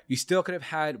 Right. You still could have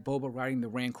had Boba riding the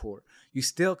Rancor. You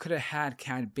still could have had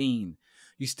Cad Bane.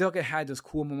 You still could have had those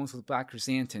cool moments with Black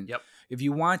Chrysanthemum. Yep. If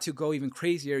you want to go even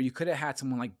crazier, you could have had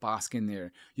someone like Bosk in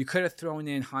there. You could have thrown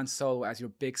in Han Solo as your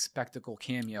big spectacle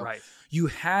cameo. Right. You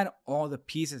had all the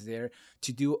pieces there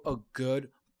to do a good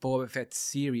Boba Fett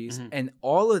series. And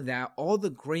all of that, all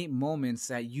the great moments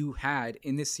that you had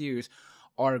in this series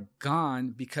are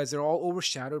gone because they're all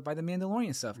overshadowed by the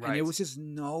Mandalorian stuff. Right. And there was just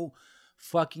no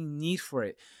fucking need for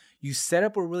it. You set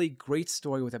up a really great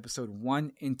story with episode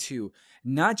 1 and 2,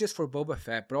 not just for Boba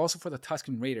Fett, but also for the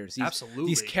Tusken Raiders. Absolutely.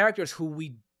 These characters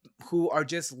who are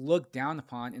just looked down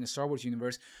upon in the Star Wars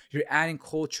universe. You're adding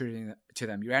culture to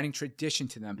them. You're adding tradition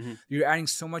to them. You're adding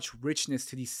so much richness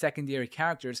to these secondary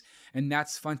characters, and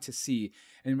that's fun to see.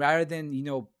 And rather than,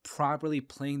 properly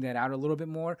playing that out a little bit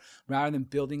more, rather than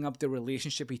building up the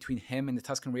relationship between him and the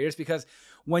Tusken Raiders, because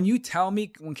when you tell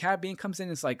me, when Cad Bane comes in,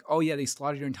 it's like, oh yeah, they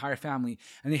slaughtered your entire family,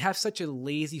 and they have such a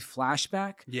lazy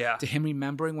flashback to him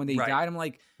remembering when they died, I'm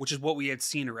like, which is what we had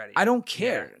seen already. I don't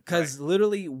care, because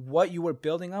literally what you were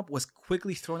building up was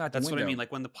quickly thrown out the window. That's what I mean.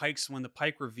 Like when the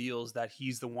Pike reveals that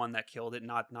he's the one that killed it,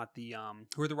 not the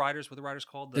who are the riders? What are the riders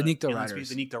called? The Nikto Riders.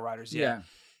 The Nikto Riders. Yeah.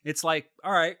 It's like,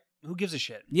 all right, who gives a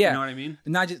shit? Yeah. You know what I mean?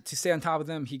 And not just to stay on top of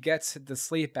them, he gets the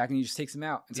slave back and he just takes him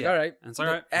out. It's like, all right. And it's all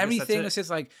right. Everything was just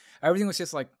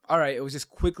like, all right. It was just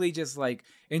quickly just like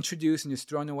introduced and just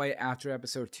thrown away after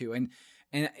episode 2. And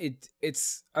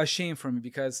it's a shame for me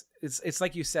because it's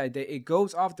like you said, it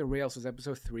goes off the rails with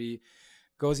episode 3,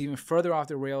 goes even further off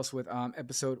the rails with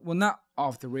episode, well, not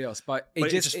off the rails, but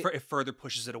it further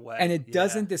pushes it away. And it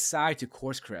doesn't decide to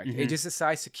course correct. It just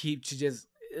decides to just,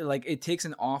 like, it takes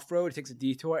an off-road, it takes a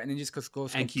detour, and then just goes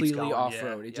completely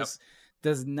off-road. It just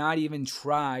does not even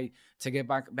try to get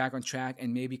back on track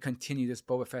and maybe continue this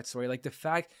Boba Fett story. Like, the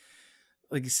fact,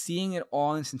 like, seeing it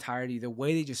all in its entirety, the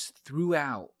way they just threw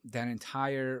out that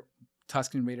entire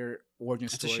Tusken Raider origin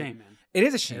story. It's a shame, man. It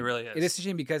is a shame. It really is. It is a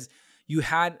shame because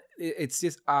it's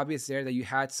just obvious there that you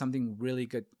had something really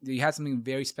good. You had something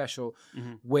very special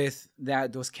with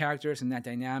those characters and that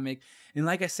dynamic. And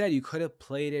like I said, you could have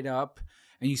played it up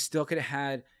and you still could have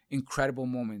had incredible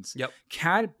moments. Yep.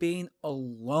 Cad Bane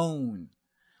alone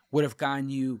would have gotten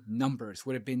you numbers,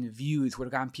 would have been views, would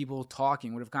have gotten people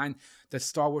talking, would have gotten the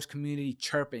Star Wars community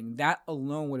chirping. That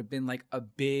alone would have been like a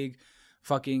big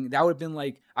that would have been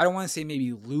like, I don't want to say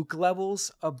maybe Luke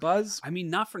levels of buzz. I mean,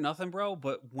 not for nothing, bro,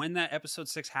 but when that episode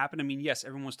 6 happened, I mean, yes,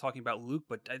 everyone was talking about Luke,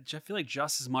 but I feel like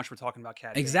just as much we're talking about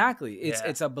Cad Bane. Exactly.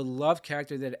 It's a beloved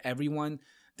character that everyone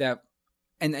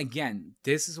and again,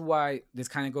 this is why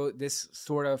this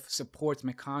sort of supports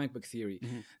my comic book theory.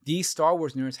 These Star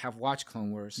Wars nerds have watched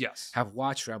Clone Wars, have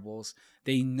watched Rebels.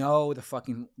 They know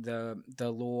the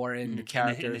lore and the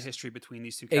characters and the history between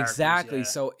these two characters. Exactly. Yeah.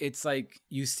 So it's like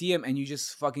you see him and you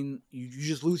just you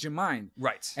just lose your mind.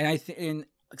 Right. And I think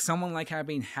someone like Cad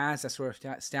Bane has that sort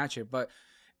of stature, but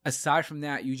aside from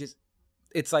that,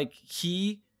 it's like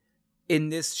he in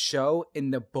this show,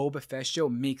 in the Boba Fett show,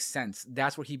 makes sense.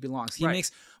 That's where he belongs. He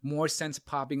makes more sense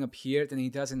popping up here than he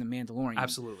does in The Mandalorian.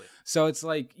 Absolutely. So it's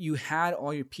like you had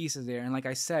all your pieces there. And like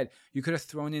I said, you could have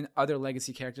thrown in other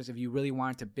legacy characters if you really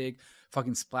wanted to big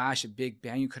fucking splash, a big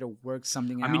bang. You could have worked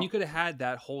something out. I mean, you could have had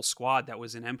that whole squad that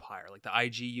was in Empire, like the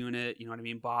IG unit, you know what I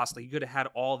mean? Boss. Like, you could have had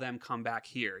all them come back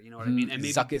here, you know what I mean? And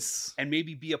maybe Zuckuss. And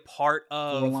maybe be a part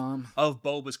Orlam. of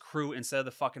Boba's crew instead of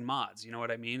the fucking mods, you know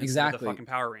what I mean? Instead Exactly. of the fucking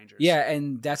Power Rangers. Yeah,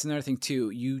 and that's another thing too.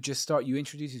 You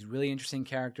introduce these really interesting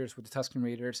characters with the Tusken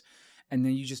Raiders, and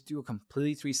then you just do a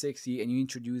completely 360 and you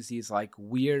introduce these like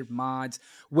weird mods,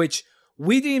 which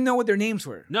we didn't even know what their names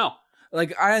were. No.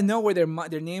 Like, I don't know where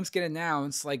their names get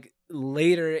announced like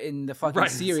later in the fucking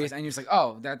series, and you're just like,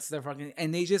 oh, that's their fucking.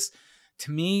 And they just,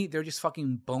 to me, they're just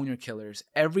fucking boner killers.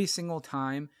 Every single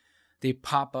time they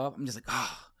pop up, I'm just like,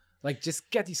 oh, like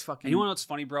just get these fucking. And you want to know what's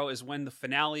funny, bro? Is when the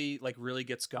finale like really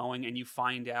gets going, and you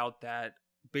find out that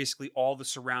basically all the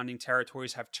surrounding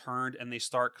territories have turned, and they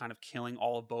start kind of killing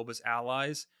all of Boba's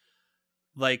allies.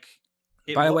 Like.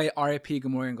 By the way, R.I.P.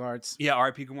 Gamorrean guards. Yeah,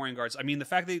 R.I.P. Gamorrean guards. I mean, the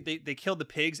fact that they killed the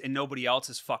pigs and nobody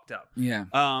else is fucked up. Yeah.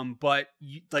 But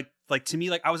you, like to me,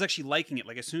 like I was actually liking it.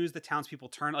 Like as soon as the townspeople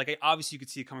turned, like obviously you could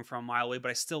see it coming from a mile away, but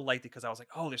I still liked it because I was like,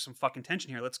 oh, there's some fucking tension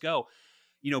here. Let's go.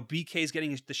 You know, BK's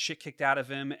getting the shit kicked out of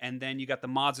him, and then you got the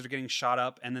mods that are getting shot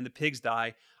up, and then the pigs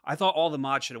die. I thought all the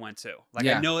mods should have went too. Like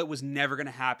I know it was never going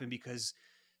to happen because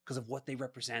of what they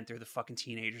represent. They're the fucking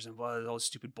teenagers and all this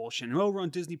stupid bullshit. And we're on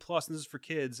Disney Plus and this is for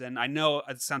kids. And I know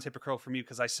it sounds hypocritical for me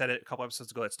because I said it a couple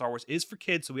episodes ago that Star Wars is for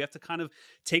kids. So we have to kind of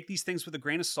take these things with a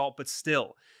grain of salt, but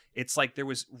still it's like there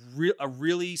was a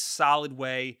really solid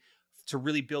way to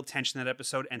really build tension in that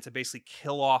episode and to basically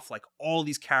kill off like all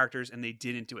these characters, and they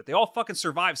didn't do it. They all fucking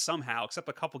survived somehow, except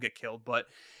a couple get killed. But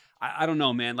I don't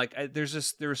know, man. Like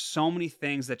there's so many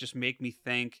things that just make me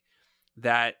think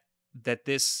that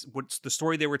this, what's the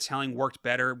story they were telling, worked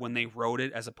better when they wrote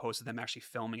it as opposed to them actually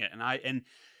filming it. And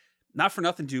not for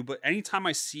nothing, dude, but anytime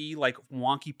I see like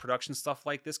wonky production stuff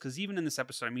like this, because even in this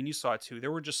episode, I mean, you saw it too, there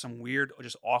were just some weird,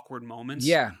 just awkward moments.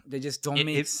 Yeah, they just don't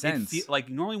make sense. Like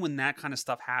normally when that kind of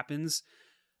stuff happens,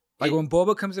 like when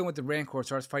Boba comes in with the Rancor,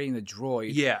 starts fighting the droid.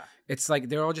 Yeah, it's like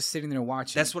they're all just sitting there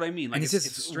watching. That's what I mean. Like and it's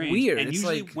just strange. weird. And it's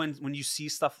usually like, when you see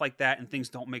stuff like that and things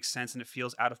don't make sense and it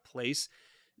feels out of place,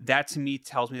 that to me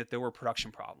tells me that there were production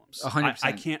problems.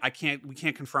 100%. We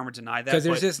can't confirm or deny that. Because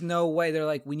there's just no way. They're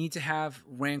like, we need to have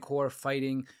Rancor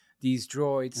fighting these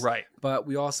droids. Right. But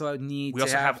we also need we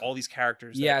also have all these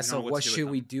characters. Yeah, so what should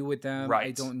we do with them? Right.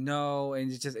 I don't know.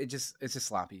 And it's just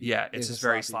sloppy. Yeah, it's just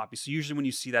very sloppy. So usually when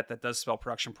you see that does spell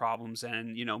production problems,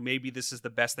 and you know, maybe this is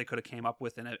the best they could have came up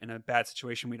with in a bad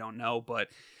situation. We don't know, but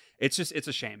it's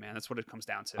a shame, man. That's what it comes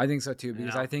down to. I think so too,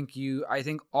 because you know? I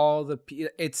think all the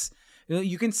it's. You know,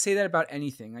 you can say that about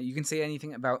anything. You can say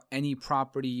anything about any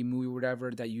property, movie, whatever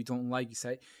that you don't like. You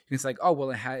can say like, oh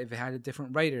well, if it had a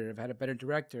different writer, if it had a better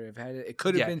director, if it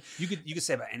could have been. You could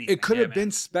say about anything. It could have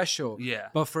been special. Yeah.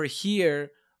 But for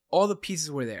here, all the pieces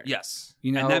were there. Yes.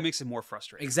 You know, and that makes it more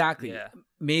frustrating. Exactly. Yeah.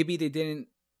 Maybe they didn't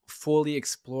fully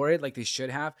explore it like they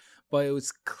should have, but it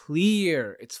was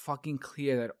clear. It's fucking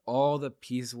clear that all the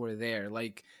pieces were there.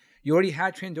 Like you already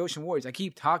had Trandoshan Warriors. I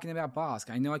keep talking about Bosk.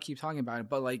 I know I keep talking about it,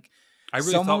 but like. I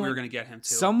really thought we were going to get him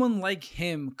too. Someone like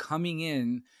him coming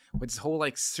in with his whole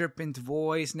like serpent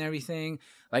voice and everything,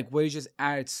 like would have just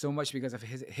added so much because of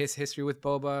his history with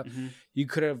Boba. Mm-hmm. You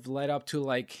could have led up to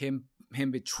like him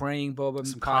betraying Boba,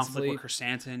 some possibly conflict with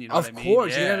Chrysanthemum. You know of what I mean?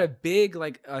 course, Yeah. you had a big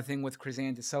like thing with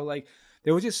Chrysanthemum. So like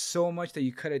there was just so much that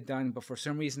you could have done, but for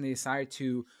some reason they decided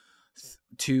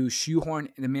to shoehorn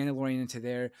the Mandalorian into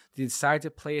there. They decided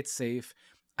to play it safe.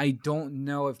 I don't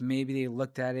know if maybe they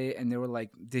looked at it and they were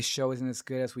like, this show isn't as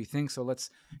good as we think, so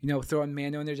let's, throw in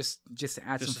Mando in there just to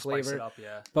add some flavor. Spice it up,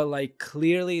 yeah. But like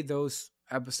clearly those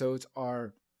episodes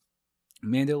are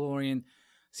Mandalorian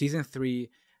season 3,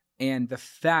 and the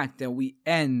fact that we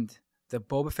end the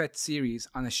Boba Fett series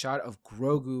on a shot of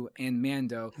Grogu and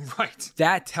Mando, right?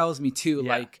 That tells me too,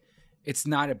 like it's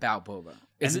not about Boba.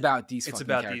 It's about these. It's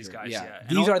about characters. These guys. Yeah,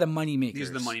 these are the money makers. These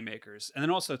are the money makers, and then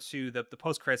also too, the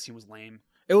post credit scene was lame.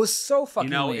 It was so fucking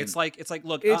lame. It's like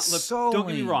look, so don't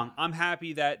get me lame. wrong. I'm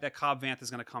happy that Cobb Vanth is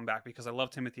going to come back because I love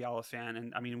Timothy Olyphant,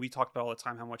 and I mean we talked about all the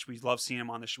time how much we love seeing him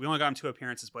on the show. We only got him 2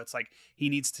 appearances, but it's like he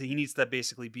needs to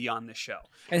basically be on this show.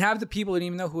 And half the people didn't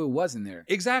even know who it was in there.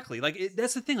 Exactly. Like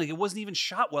that's the thing. Like it wasn't even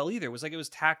shot well either. It was like it was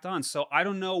tacked on. So I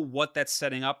don't know what that's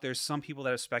setting up. There's some people that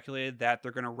have speculated that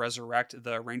they're going to resurrect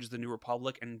the Rangers of the New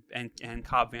Republic, and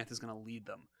Cobb Vanth is going to lead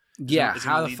them. Yeah, is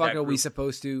gonna how the lead fuck that are we group.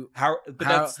 supposed to?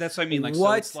 But that's what I mean. Like,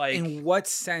 what so it's like in what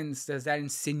sense does that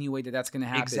insinuate that that's going to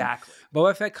happen? exactly.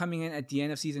 Boba Fett coming in at the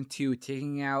end of season 2,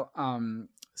 taking out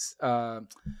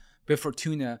Bib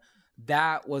Fortuna.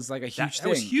 That was like a huge thing. That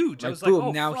was huge. Like, I was like, boom,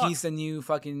 oh, now fuck. he's the new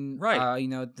fucking Right.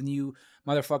 the new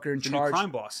motherfucker in The charge. new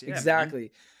crime boss. Yeah, exactly. man.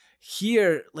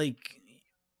 Here, like,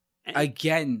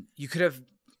 again, you could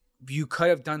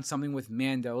have done something with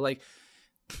Mando. Like,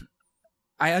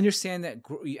 I understand that,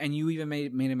 and you even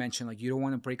made a mention, like, you don't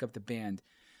want to break up the band.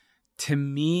 To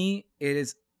me, it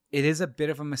is a bit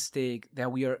of a mistake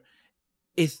that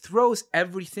it throws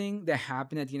everything that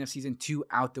happened at the end of season 2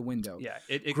 out the window. Yeah,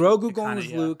 Grogu going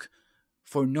with Luke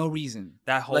for no reason.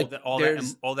 That whole Like,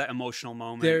 all that emotional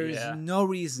moment. There's yeah. no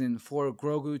reason for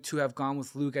Grogu to have gone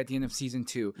with Luke at the end of season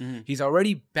 2. Mm-hmm. He's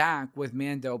already back with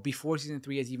Mando before season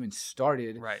 3 has even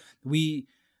started. Right. We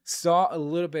saw a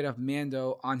little bit of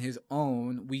Mando on his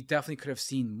own. We definitely could have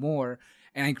seen more.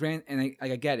 And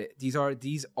I get it. These are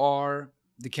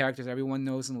the characters everyone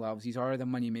knows and loves. These are the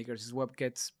moneymakers. This is what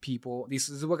gets people. This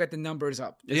is what got the numbers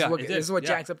up. This is what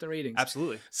jacks up the ratings.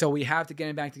 Absolutely. So we have to get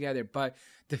it back together. But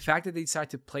the fact that they decide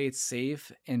to play it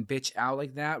safe and bitch out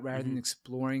like that rather than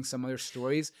exploring some other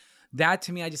stories, that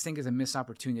to me, I just think is a missed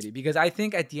opportunity. Because I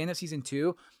think at the end of season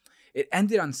 2, it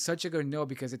ended on such a good note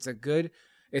because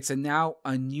it's now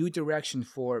a new direction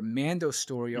for Mando's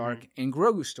story arc and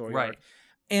Grogu's story arc.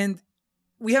 And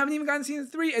we haven't even gotten season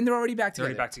 3 and they're already back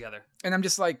together. And I'm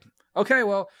just like, okay,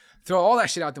 well, throw all that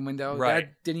shit out the window. Right.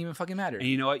 That didn't even fucking matter. And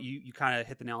you know what? You kind of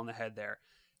hit the nail on the head there.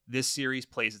 This series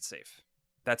plays it safe.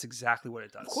 That's exactly what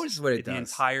it does. Of course, it's what it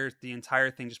does. The entire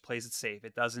thing just plays it safe.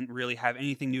 It doesn't really have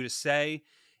anything new to say.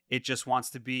 It just wants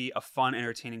to be a fun,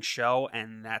 entertaining show,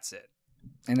 and that's it.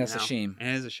 And that's a shame. And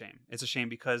it is a shame. It's a shame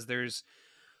because there's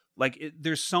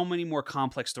so many more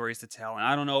complex stories to tell, and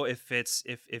I don't know if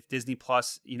Disney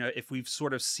Plus, if we've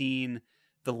sort of seen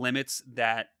the limits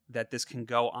that this can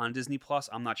go on Disney Plus.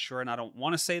 I'm not sure, and I don't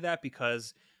want to say that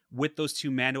because with those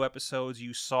 2 Mando episodes,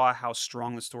 you saw how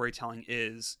strong the storytelling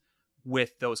is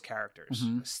with those characters.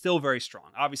 Still very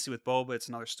strong. Obviously, with Boba, it's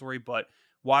another story, but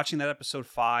watching that episode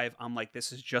 5, I'm like,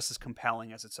 this is just as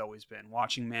compelling as it's always been.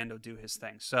 Watching Mando do his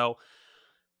thing, so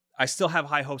I still have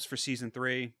high hopes for season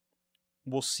 3.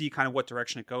 We'll see kind of what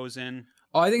direction it goes in.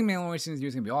 Oh, I think Mandalorian season 3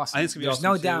 is gonna be awesome. I think it's gonna be There's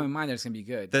awesome no too. doubt in my mind that it's gonna be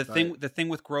good. The thing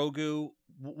with Grogu,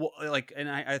 and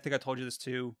I think I told you this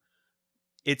too.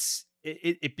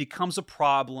 It becomes a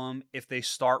problem if they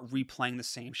start replaying the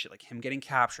same shit, like him getting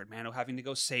captured, Mando having to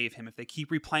go save him. If they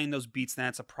keep replaying those beats, then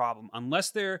it's a problem.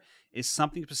 Unless there is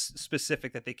something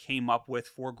specific that they came up with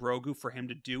for Grogu for him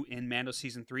to do in Mando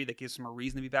season 3 that gives him a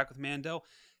reason to be back with Mando,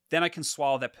 then I can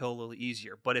swallow that pill a little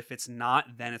easier. But if it's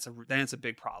not, then it's a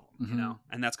big problem,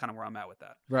 and that's kind of where I'm at with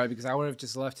that. Right, because I would have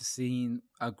just loved to see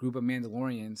a group of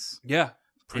Mandalorians. Yeah.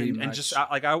 Pretty much. And just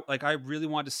I really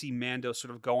wanted to see Mando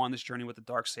sort of go on this journey with the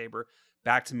Darksaber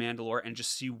back to Mandalore and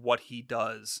just see what he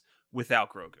does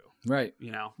without Grogu. Right.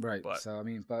 Right. But, so, I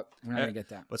mean, but we're not going to get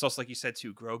that. But it's also like you said,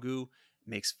 too, Grogu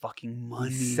makes fucking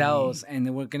money. He sells, and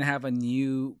then we're going to have a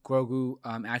new Grogu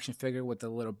action figure with the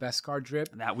little Beskar drip.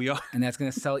 That we are. And that's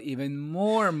going to sell even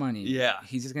more money. Yeah.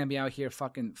 He's just going to be out here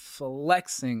fucking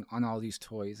flexing on all these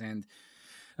toys. And,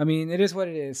 I mean, it is what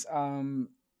it is. I'm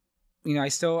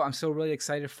still really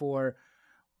excited for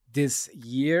this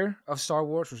year of Star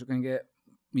Wars. We're going to get,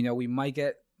 we might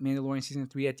get Mandalorian season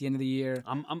 3 at the end of the year.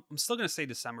 I'm still going to say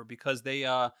December because they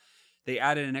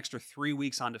added an extra 3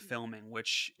 weeks onto filming,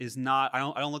 which is not. I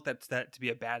don't look that to be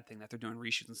a bad thing that they're doing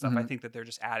reshoots and stuff. I think that they're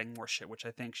just adding more shit, which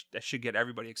I think that should get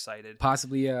everybody excited.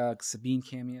 Possibly Sabine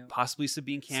cameo.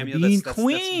 Sabine Queen.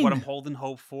 That's what I'm holding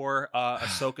hope for.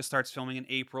 Ahsoka starts filming in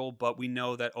April, but we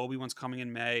know that Obi-Wan's coming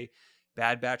in May.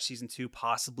 Bad Batch season 2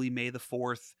 possibly May the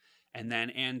 4th, and then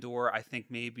Andor I think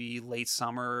maybe late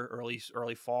summer,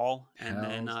 early fall,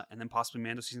 and then possibly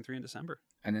Mando season 3 in December,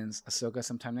 and then Ahsoka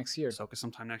sometime next year.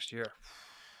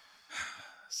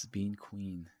 Sabine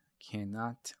Queen,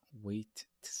 cannot wait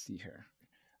to see her.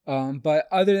 But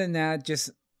other than that, just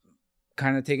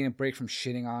kind of taking a break from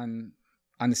shitting on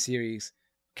the series.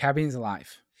 Caribbean's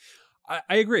alive.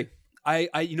 I agree.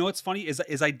 I you know what's funny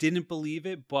is I didn't believe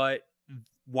it, but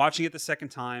watching it the second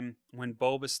time, when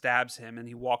Boba stabs him and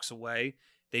he walks away,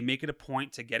 they make it a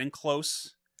point to get in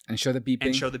close and show the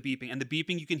beeping. And the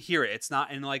beeping, you can hear it. It's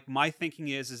not, and like my thinking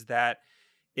is that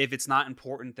if it's not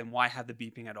important, then why have the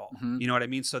beeping at all? You know what I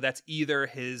mean? So that's either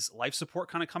his life support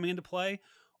kind of coming into play,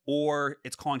 or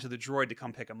it's calling to the droid to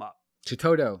come pick him up. To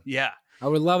Toto. Yeah. I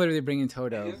would love it if they bring in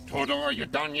Toto. Toto, are you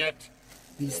done yet?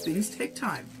 These things take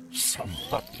time. Some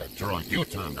butler droid you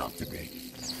turned out to be.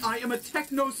 I am a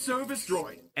techno service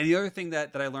droid. And the other thing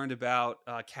that I learned about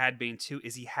Cad Bane too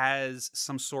is he has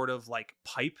some sort of like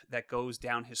pipe that goes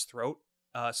down his throat,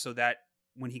 so that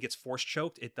when he gets force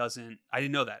choked, it doesn't. I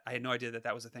didn't know that. I had no idea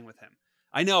that was a thing with him.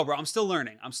 I know, bro. I'm still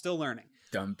learning.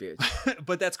 Dumb bitch.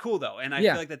 But that's cool though, and I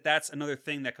feel like that's another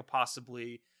thing that could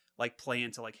possibly like play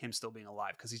into like him still being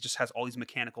alive because he just has all these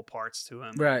mechanical parts to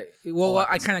him. Right. Well,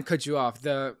 I kind of cut you off.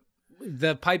 The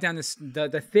pipe down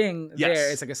the thing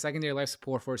there is like a secondary life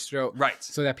support for his throat, right?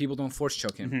 So that people don't force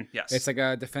choke him. Mm-hmm. Yes, it's like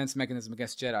a defense mechanism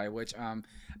against Jedi. Which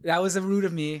that was rude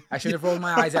of me. I should have rolled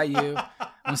my eyes at you.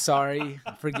 I'm sorry.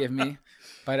 Forgive me.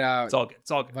 But it's all good.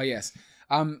 It's all good. But yes.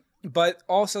 But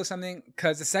also something,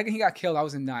 because the second he got killed, I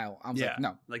was in denial. I was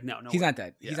no, he's not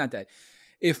dead. He's not dead.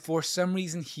 If for some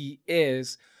reason he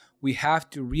is, we have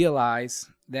to realize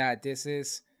that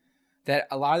that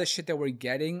a lot of the shit that we're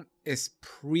getting is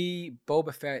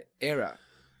pre-Boba Fett era.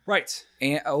 Right.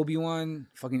 And Obi-Wan,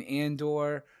 fucking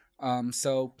Andor,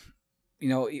 so,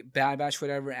 Bad Batch,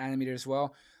 whatever, animated as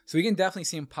well. So we can definitely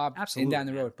see him pop in down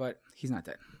the road, but he's not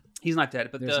dead. He's not dead,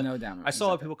 but there's no down. I saw a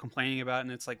lot of people complaining about it,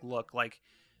 and it's like, look, like,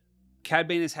 Cad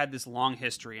Bane has had this long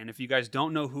history, and if you guys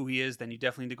don't know who he is, then you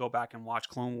definitely need to go back and watch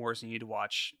Clone Wars, and you need to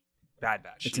watch Bad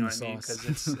Batch. It's you know what I mean? Because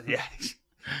it's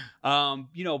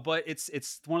but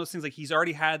it's one of those things like he's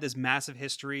already had this massive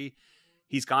history.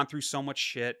 He's gone through so much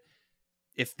shit.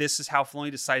 If this is how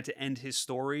Filoni decided to end his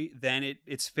story, then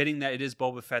it's fitting that it is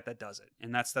Boba Fett that does it,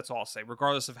 and that's all I'll say.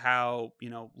 Regardless of how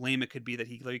lame it could be that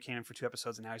he literally came in for 2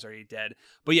 episodes and now he's already dead.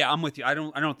 But yeah, I'm with you. I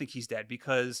don't think he's dead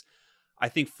because I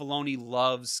think Filoni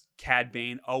loves Cad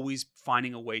Bane always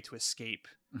finding a way to escape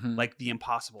like the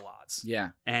impossible odds.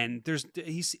 Yeah. And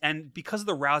and because of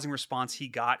the rousing response he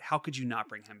got, how could you not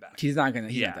bring him back? He's not gonna.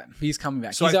 He's coming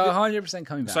back. So he's 100%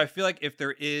 coming back. So I feel like if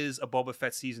there is a Boba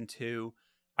Fett season 2,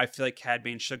 I feel like Cad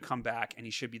Bane should come back and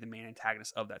he should be the main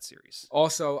antagonist of that series.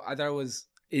 Also, I thought it was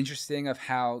interesting of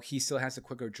how he still has a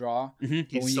quicker draw.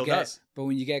 He still does. But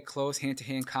when you get close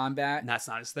hand-to-hand combat, and that's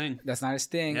not his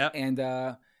thing. Yep.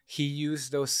 And he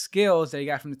used those skills that he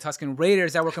got from the Tusken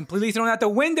Raiders that were completely thrown out the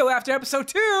window after episode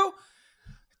 2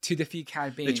 to defeat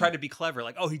Cad Bane. They tried to be clever,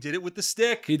 like, oh, he did it with the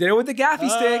stick. He did it with the gaffy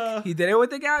stick. He did it with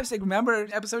the gaffy stick. Remember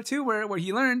episode 2 where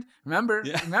he learned? Remember?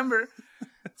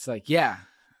 It's like,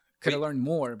 could have learned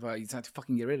more, but you have to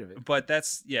fucking get rid of it. But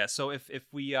that's so if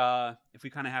we kind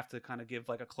of have to kind of give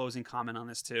like a closing comment on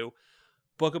this too.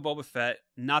 Book of Boba Fett,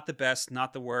 not the best,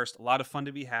 not the worst. A lot of fun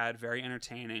to be had, very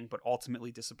entertaining, but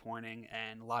ultimately disappointing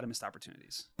and a lot of missed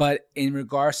opportunities. But in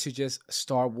regards to just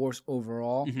Star Wars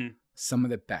overall, some of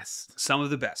the best. Some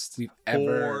of the best we've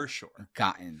ever for sure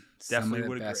gotten. Definitely some of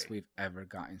would the best agree. We've ever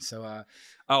gotten. So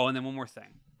and then one more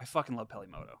thing. I fucking love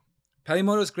Pelimoto.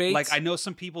 Pelimoto's great. Like, I know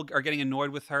some people are getting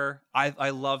annoyed with her. I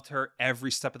loved her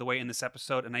every step of the way in this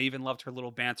episode, and I even loved her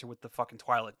little banter with the fucking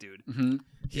Twi'lek dude.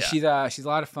 She's a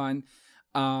lot of fun.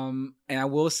 And I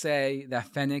will say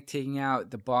that Fennec taking out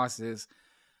the bosses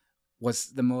was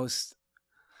the most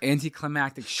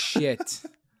anticlimactic shit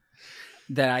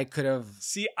that I could have.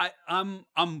 See,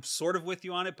 I'm sort of with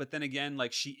you on it, but then again,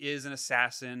 like, she is an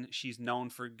assassin. She's known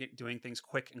for doing things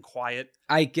quick and quiet.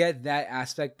 I get that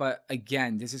aspect, but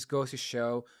again, this just goes to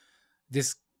show.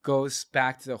 This goes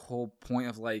back to the whole point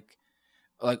of like,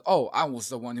 oh, I was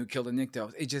the one who killed the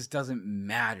Niktos. It just doesn't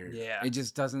matter. Yeah, it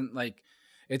just doesn't like.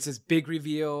 It's this big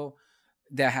reveal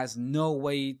that has no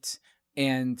weight.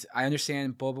 And I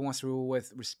understand Boba wants to rule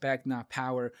with respect, not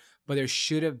power. But there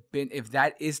should have been, if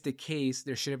that is the case,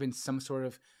 there should have been some sort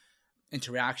of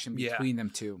interaction between them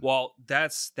two. Well,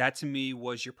 that to me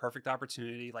was your perfect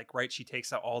opportunity. Like, right, she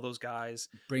takes out all those guys.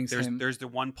 There's the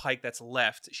one Pike that's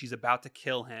left. She's about to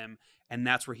kill him. And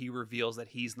that's where he reveals that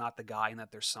he's not the guy and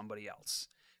that there's somebody else.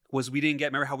 We didn't get,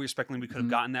 remember how we were speculating we could have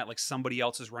gotten that, like somebody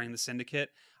else is running the syndicate?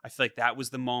 I feel like that was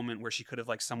the moment where she could have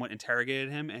like somewhat interrogated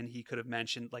him and he could have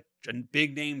mentioned like a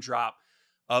big name drop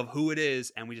of who it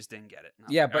is, and we just didn't get it.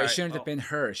 But it shouldn't have been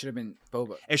her. It should have been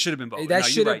Boba. It should have been Boba. That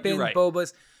should have been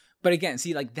Boba's. But again,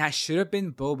 see, like that should have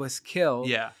been Boba's kill.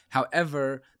 Yeah.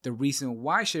 However, the reason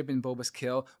why it should have been Boba's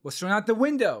kill was thrown out the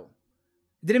window.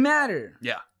 It didn't matter.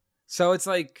 Yeah. So it's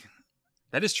like.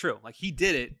 That is true. Like, he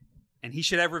did it. And he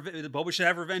should have Boba should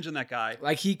have revenge on that guy.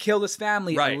 Like, he killed his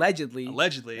family, allegedly.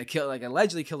 Allegedly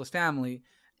killed his family,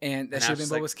 and that should have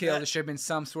been Boba's kill. There should have been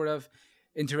some sort of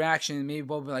interaction. Maybe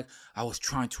Boba be like, I was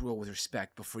trying to rule with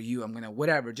respect, but for you, I'm gonna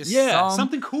whatever. Just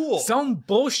something cool, some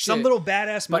bullshit, some little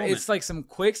badass moment. But it's like some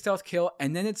quick stealth kill,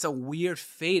 and then it's a weird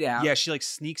fade out. Yeah, she like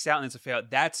sneaks out, and it's a fade out.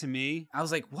 That to me, I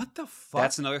was like, what the fuck?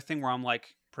 That's another thing where I'm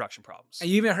like, production problems. And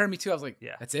you even heard me too. I was like,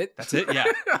 Yeah. that's it? That's it? Yeah.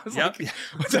 I was like,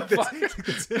 what the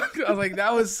fuck? I was like,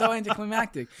 that was so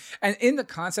anticlimactic. And in the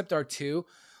concept art too,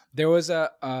 there was a,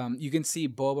 you can see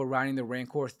Boba riding the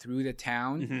Rancor through the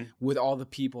town with all the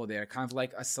people there, kind of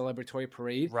like a celebratory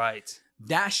parade. Right.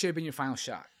 That should have been your final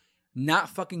shot. Not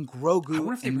fucking Grogu I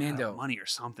wonder if they and ran out Mando. of money or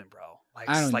something, bro. Like,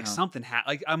 I don't know. something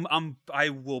like I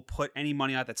will put any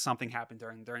money out that something happened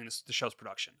during the show's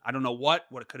production. I don't know what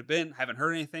it could have been. I haven't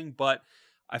heard anything, but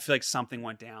I feel like something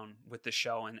went down with the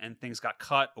show and things got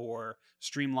cut or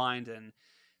streamlined and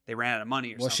they ran out of money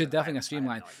or something. Well, shit definitely got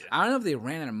streamlined. I don't know if they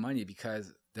ran out of money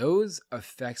because those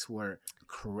effects were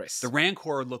crisp. The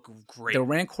Rancor looked great. The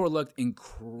Rancor looked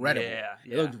incredible. Yeah.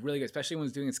 It looked really good, especially when it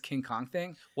was doing its King Kong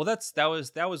thing. Well, that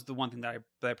was the one thing that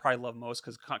I probably love most,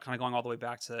 because kind of going all the way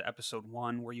back to episode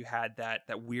 1 where you had that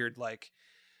weird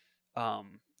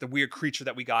the weird creature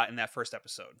that we got in that first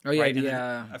episode. Oh yeah, right?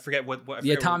 I forget what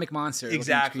the atomic monster.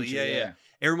 Exactly. Creature, Yeah.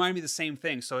 It reminded me of the same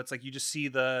thing. So it's like you just see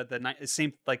the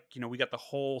same, like, you know, we got the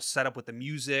whole setup with the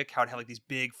music, how it had like these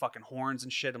big fucking horns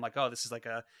and shit. I'm like, oh, this is like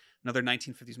another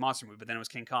 1950s monster movie, but then it was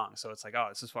King Kong. So it's like, oh,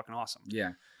 this is fucking awesome.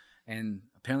 Yeah. And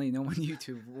apparently no one knew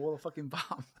to roll a fucking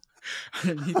bomb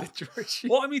underneath the Georgie.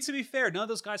 Well, I mean, to be fair, none of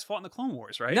those guys fought in the Clone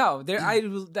Wars, right? No,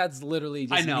 that's literally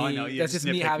just me. I know. That's just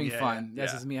me having fun.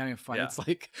 That's yeah. just me having fun. Yeah. It's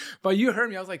like, but you heard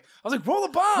me. I was like, roll a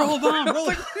bomb. Roll a bomb. I was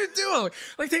like, what are you doing?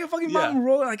 Like, take a fucking bomb and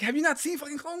roll it. Like, have you not seen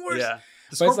fucking Clone Wars? Yeah.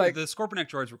 The Scorpion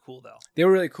droids were cool, though. They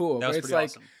were really cool. That was it's pretty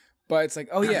like, awesome. But it's like,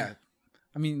 oh yeah.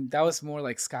 I mean, that was more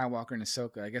like Skywalker and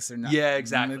Ahsoka. I guess they're not. Yeah,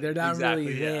 exactly. They're not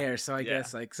really yeah. there. So I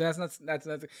guess like, so that's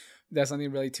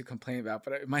nothing really to complain about.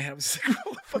 But in my head, I was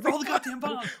like, roll the goddamn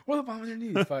bomb. Roll the bomb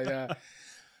underneath. But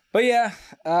yeah,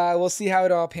 we'll see how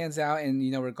it all pans out. And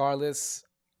you know, regardless,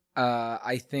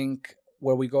 I think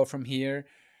where we go from here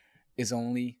is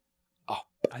only up.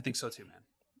 I think so too, man.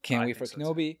 Can't wait for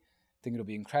Kenobi. Think it'll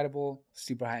be incredible.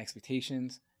 Super high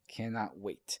expectations. Cannot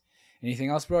wait.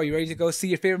 Anything else, bro? You ready to go see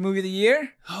your favorite movie of the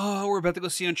year? Oh, we're about to go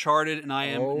see Uncharted, and I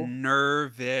am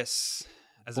nervous.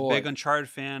 As a big Uncharted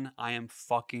fan, I am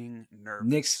fucking nervous.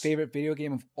 Nick's favorite video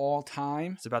game of all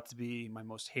time. It's about to be my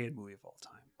most hated movie of all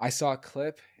time. I saw a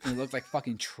clip, and it looked like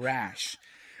fucking trash.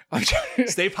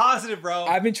 Stay positive, bro.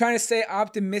 I've been trying to stay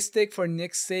optimistic for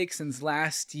Nick's sake since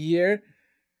last year.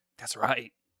 That's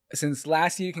right. Since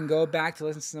last year, you can go back to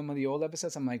listen to some of the old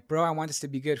episodes. I'm like, bro, I want this to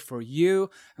be good for you.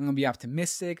 I'm going to be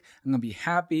optimistic. I'm going to be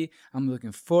happy. I'm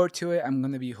looking forward to it. I'm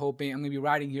going to be hoping. I'm going to be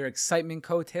riding your excitement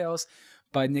coattails.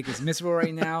 But Nick is miserable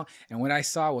right now. And what I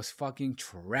saw was fucking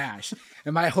trash.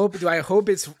 Do I hope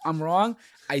I'm wrong?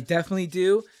 I definitely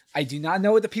do. I do not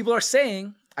know what the people are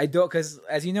saying. I don't, because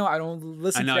as you know, I don't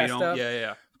listen to that stuff.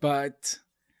 Yeah. But,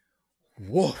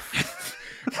 woof.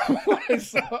 What I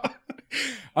saw.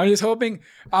 I'm just hoping.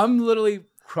 I'm literally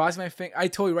crossing my finger. I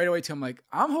told you right away too. I'm like,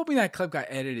 I'm hoping that clip got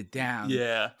edited down.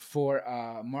 Yeah. For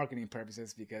marketing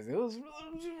purposes because it was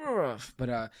rough.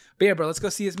 But yeah, bro, let's go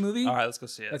see this movie. All right, let's go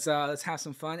see it. Let's have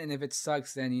some fun. And if it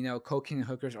sucks, then you know, cocaine and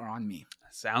hookers are on me.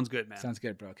 Sounds good, man. Sounds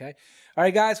good, bro. Okay. All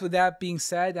right, guys. With that being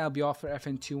said, that'll be all for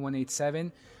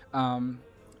FN2187,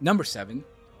 number 7.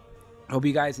 Hope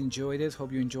you guys enjoyed this.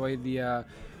 Hope you enjoyed the our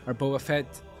Boba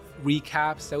Fett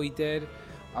recaps that we did.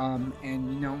 And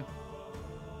you know,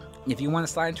 if you want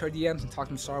to slide into our DMs and talk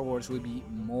some Star Wars, we'd be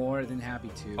more than happy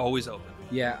to. Always open.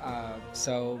 Yeah.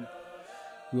 So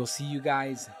we'll see you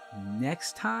guys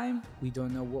next time. We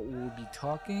don't know what we'll be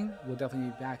talking. We'll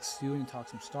definitely be back soon and talk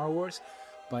some Star Wars.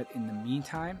 But in the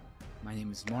meantime, my name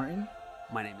is Martin.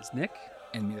 My name is Nick.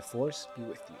 And may the Force be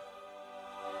with you.